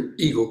the term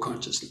ego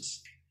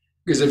consciousness.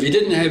 Because if you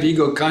didn't have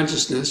ego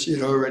consciousness,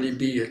 you'd already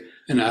be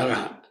an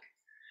arhat.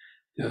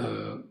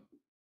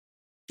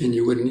 And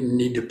you wouldn't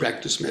need to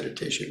practice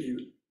meditation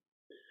even.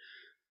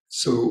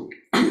 So,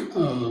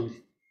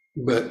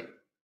 but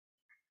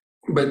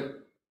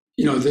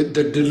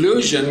the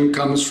delusion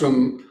comes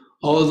from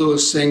all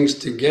those things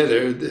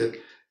together that,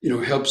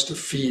 helps to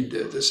feed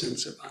the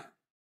sense of I.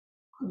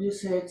 Could you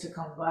say it's a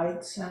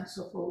combined sense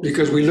of all?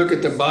 Because we look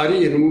at the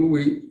body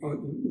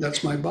and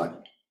that's my body.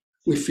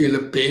 We feel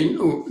a pain.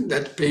 Oh,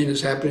 that pain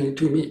is happening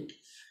to me.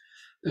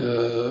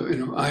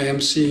 I am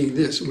seeing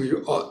this.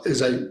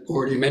 As I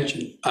already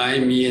mentioned, I,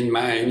 me, and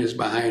mine is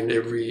behind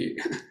every,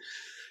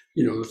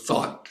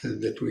 thought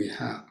that we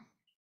have.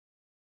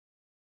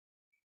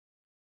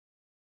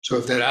 So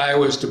if that I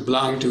was to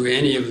belong to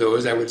any of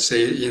those, I would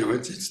say,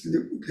 it's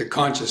the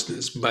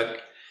consciousness.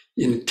 But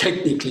in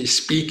technically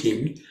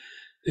speaking,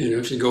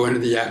 if you go into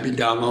the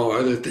Abhidhamma or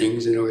other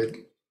things,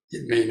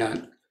 it may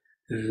not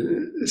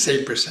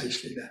say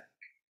precisely that.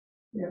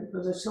 Yeah,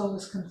 because it's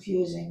always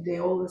confusing. They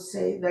always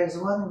say there's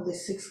one of the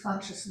six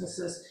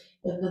consciousnesses,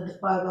 and then the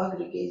five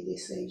aggregates, they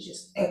say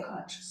just a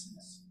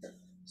consciousness.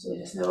 So I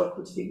just never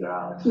could figure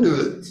out.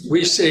 No,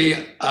 we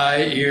say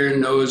eye, ear,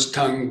 nose,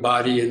 tongue,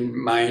 body, and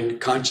mind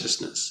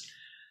consciousness.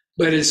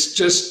 But it's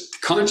just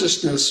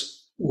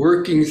consciousness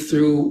working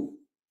through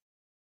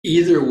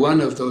either one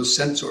of those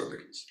sense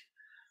organs.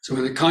 So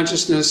when the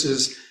consciousness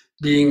is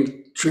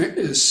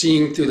is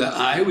seeing through the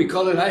eye, we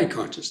call it eye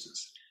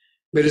consciousness.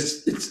 But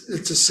it's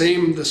the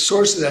same, the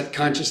source of that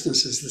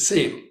consciousness is the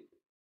same,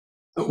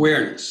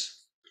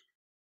 awareness.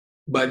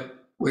 But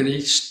when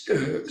each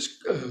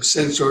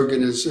sense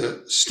organ is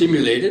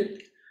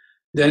stimulated,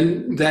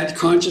 then that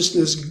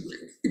consciousness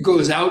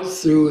goes out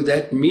through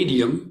that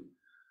medium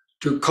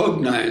to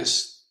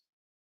cognize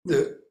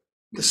the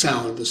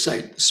sound, the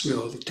sight, the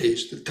smell, the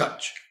taste, the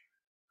touch,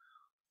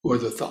 or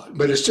the thought.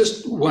 But it's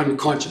just one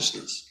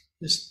consciousness.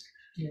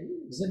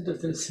 Isn't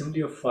that the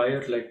simile of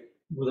fire, like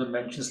Buddha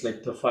mentions,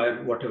 like the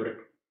fire, whatever it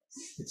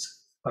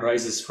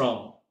arises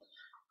from,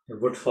 a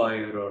wood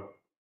fire or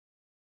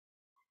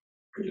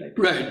like.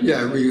 Right,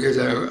 yeah, we get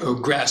a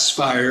grass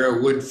fire,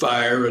 a wood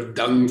fire, a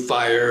dung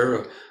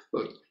fire,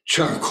 a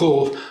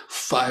charcoal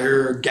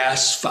fire, a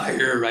gas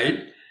fire,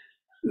 right?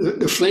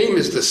 The flame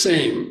is the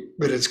same,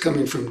 but it's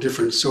coming from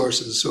different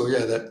sources. So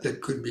yeah,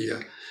 that could be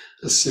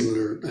a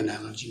similar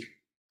analogy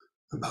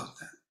about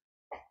that.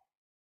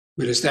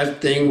 But it's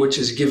that thing which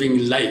is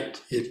giving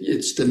light.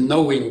 It's the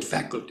knowing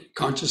faculty.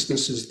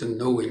 Consciousness is the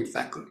knowing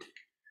faculty.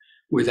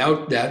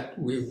 Without that,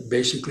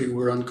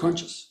 we're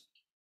unconscious.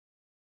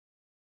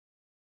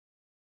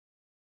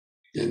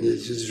 And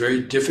it is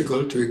very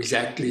difficult to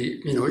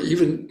exactly,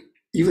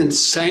 even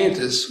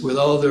scientists with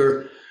all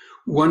their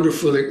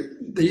wonderful,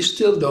 they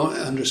still don't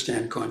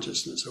understand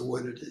consciousness or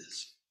what it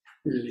is,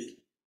 really.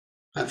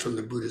 Not from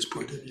the Buddhist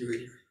point of view,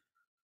 anyway.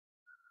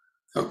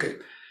 Okay.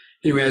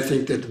 Anyway, I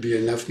think that'll be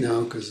enough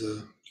now because.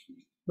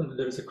 Well,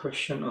 there is a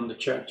question on the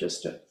chat.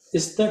 Just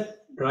is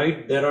that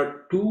right? There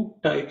are two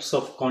types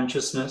of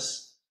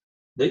consciousness: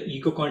 the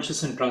ego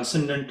conscious and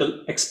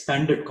transcendental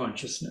expanded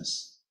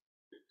consciousness.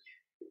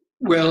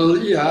 Well,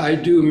 yeah, I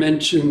do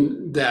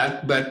mention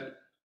that, but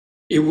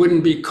it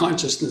wouldn't be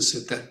consciousness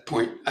at that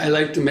point. I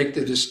like to make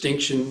the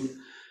distinction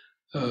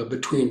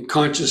between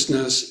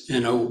consciousness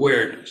and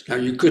awareness. Now,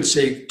 you could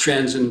say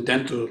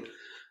transcendental.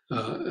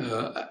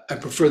 I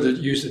prefer to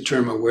use the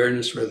term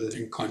awareness rather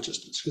than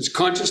consciousness, because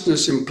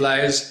consciousness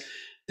implies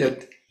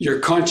that you're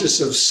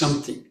conscious of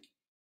something.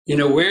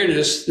 In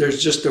awareness,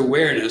 there's just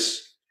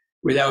awareness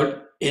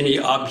without any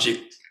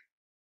object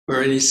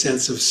or any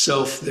sense of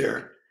self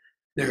there.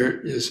 There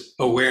is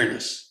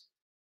awareness.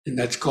 And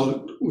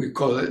we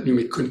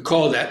could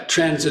call that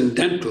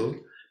transcendental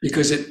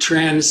because it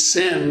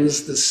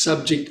transcends the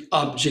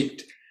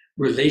subject-object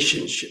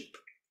relationship,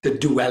 the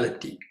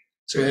duality.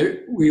 So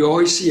we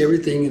always see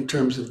everything in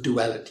terms of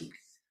duality.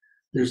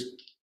 There's,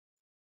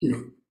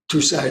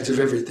 two sides of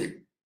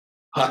everything,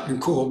 hot and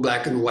cold,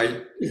 black and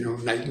white,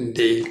 night and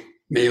day,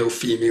 male,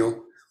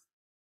 female,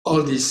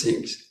 all these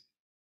things.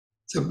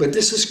 So, but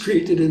this is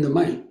created in the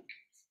mind.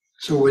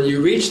 So when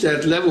you reach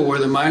that level where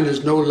the mind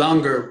is no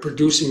longer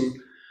producing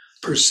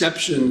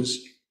perceptions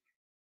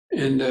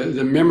and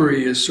the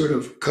memory is sort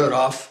of cut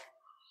off,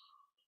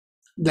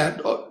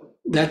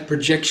 that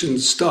projection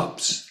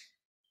stops.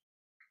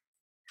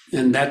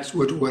 And that's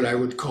what I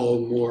would call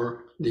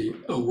more the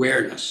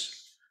awareness,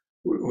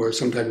 or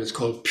sometimes it's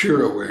called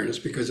pure awareness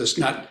because it's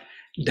not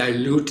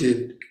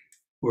diluted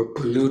or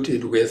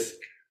polluted with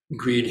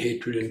greed,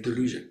 hatred, and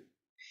delusion.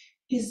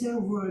 Is there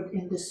a word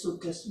in the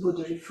suttas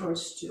Buddha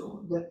refers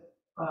to that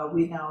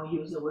we now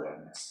use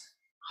awareness?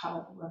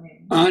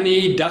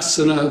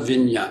 Anidasana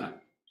Vijnana.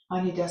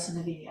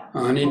 Anidasana Vijnana.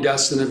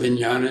 Anidasana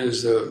Vijnana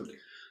is the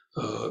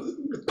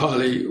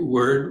Pali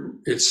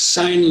word. It's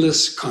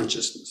signless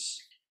consciousness.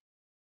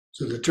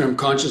 So the term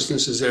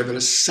consciousness is there, but a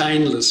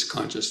signless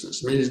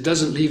consciousness. I mean, it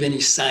doesn't leave any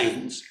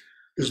signs.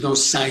 There's no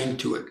sign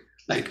to it,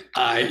 like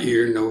eye,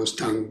 ear, nose,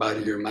 tongue,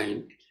 body, or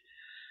mind,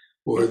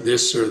 or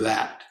this or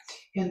that.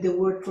 And the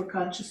word for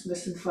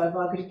consciousness in five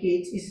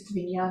aggregates, is it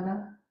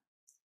vijnana?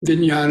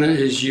 Vijnana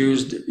is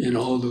used in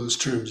all those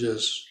terms,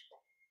 yes.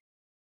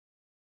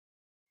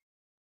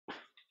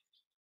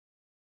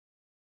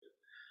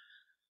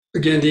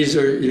 Again, these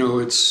are,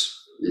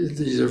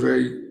 these are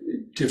very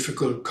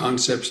difficult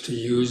concepts to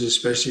use,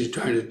 especially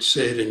trying to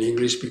say it in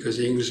English because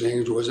the English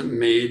language wasn't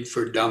made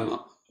for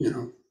Dhamma,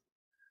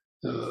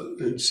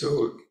 and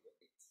so,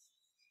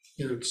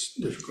 it's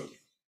difficult.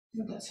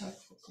 No, that's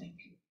helpful, thank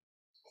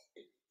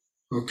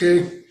you.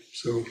 Okay,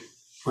 so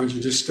why don't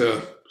you just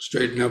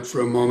straighten up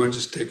for a moment,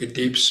 just take a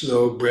deep,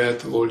 slow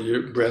breath, hold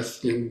your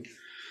breath in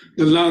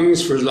the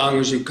lungs for as long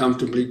as you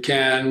comfortably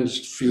can,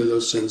 just feel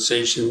those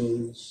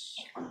sensations.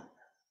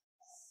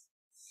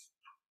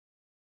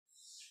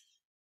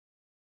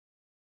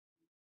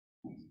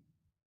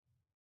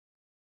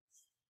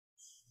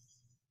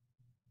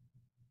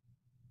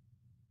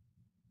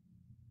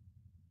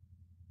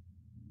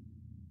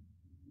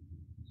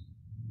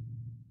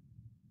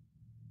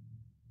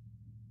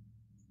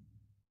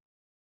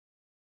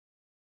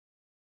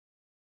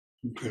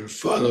 You can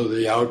follow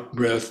the out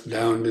breath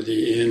down to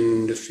the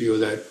in to feel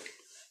that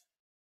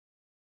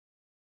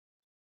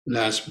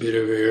last bit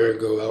of air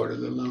go out of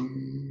the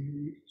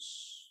lungs,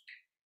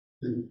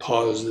 and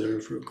pause there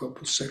for a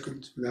couple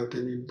seconds without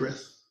any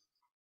breath.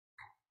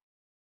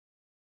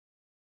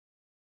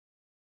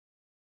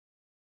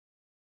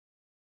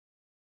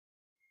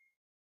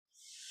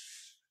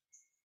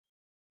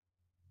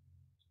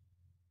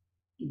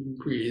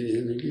 Breathe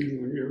in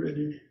again when you're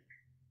ready.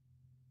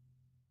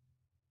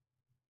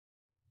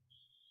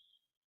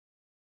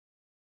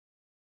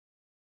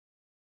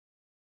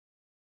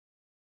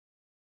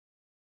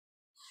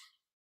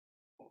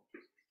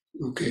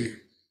 Okay.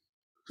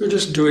 So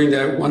just doing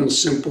that one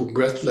simple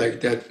breath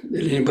like that,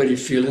 did anybody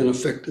feel an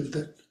effect of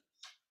that?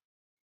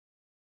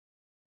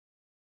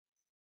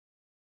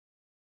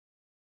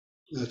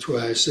 That's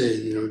why I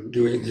say,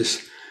 doing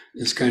this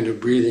kind of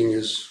breathing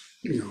is,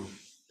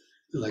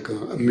 like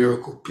a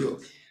miracle pill,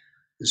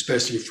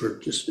 especially for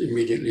just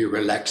immediately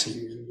relaxing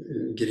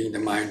and getting the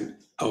mind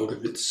out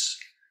of its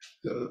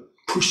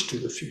push to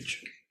the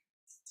future.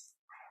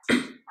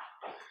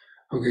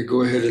 Okay,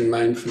 go ahead and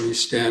mindfully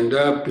stand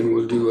up, and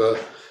we'll do a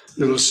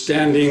little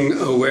standing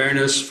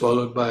awareness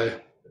followed by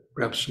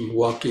perhaps some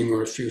walking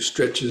or a few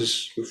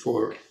stretches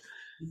before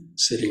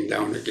sitting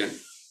down again.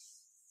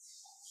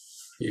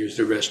 Use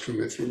the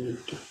restroom if you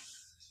need to.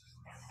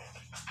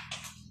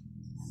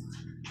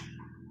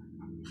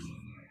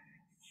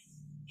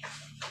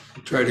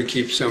 Try to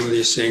keep some of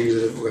these things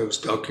that I was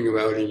talking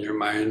about in your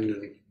mind,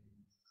 and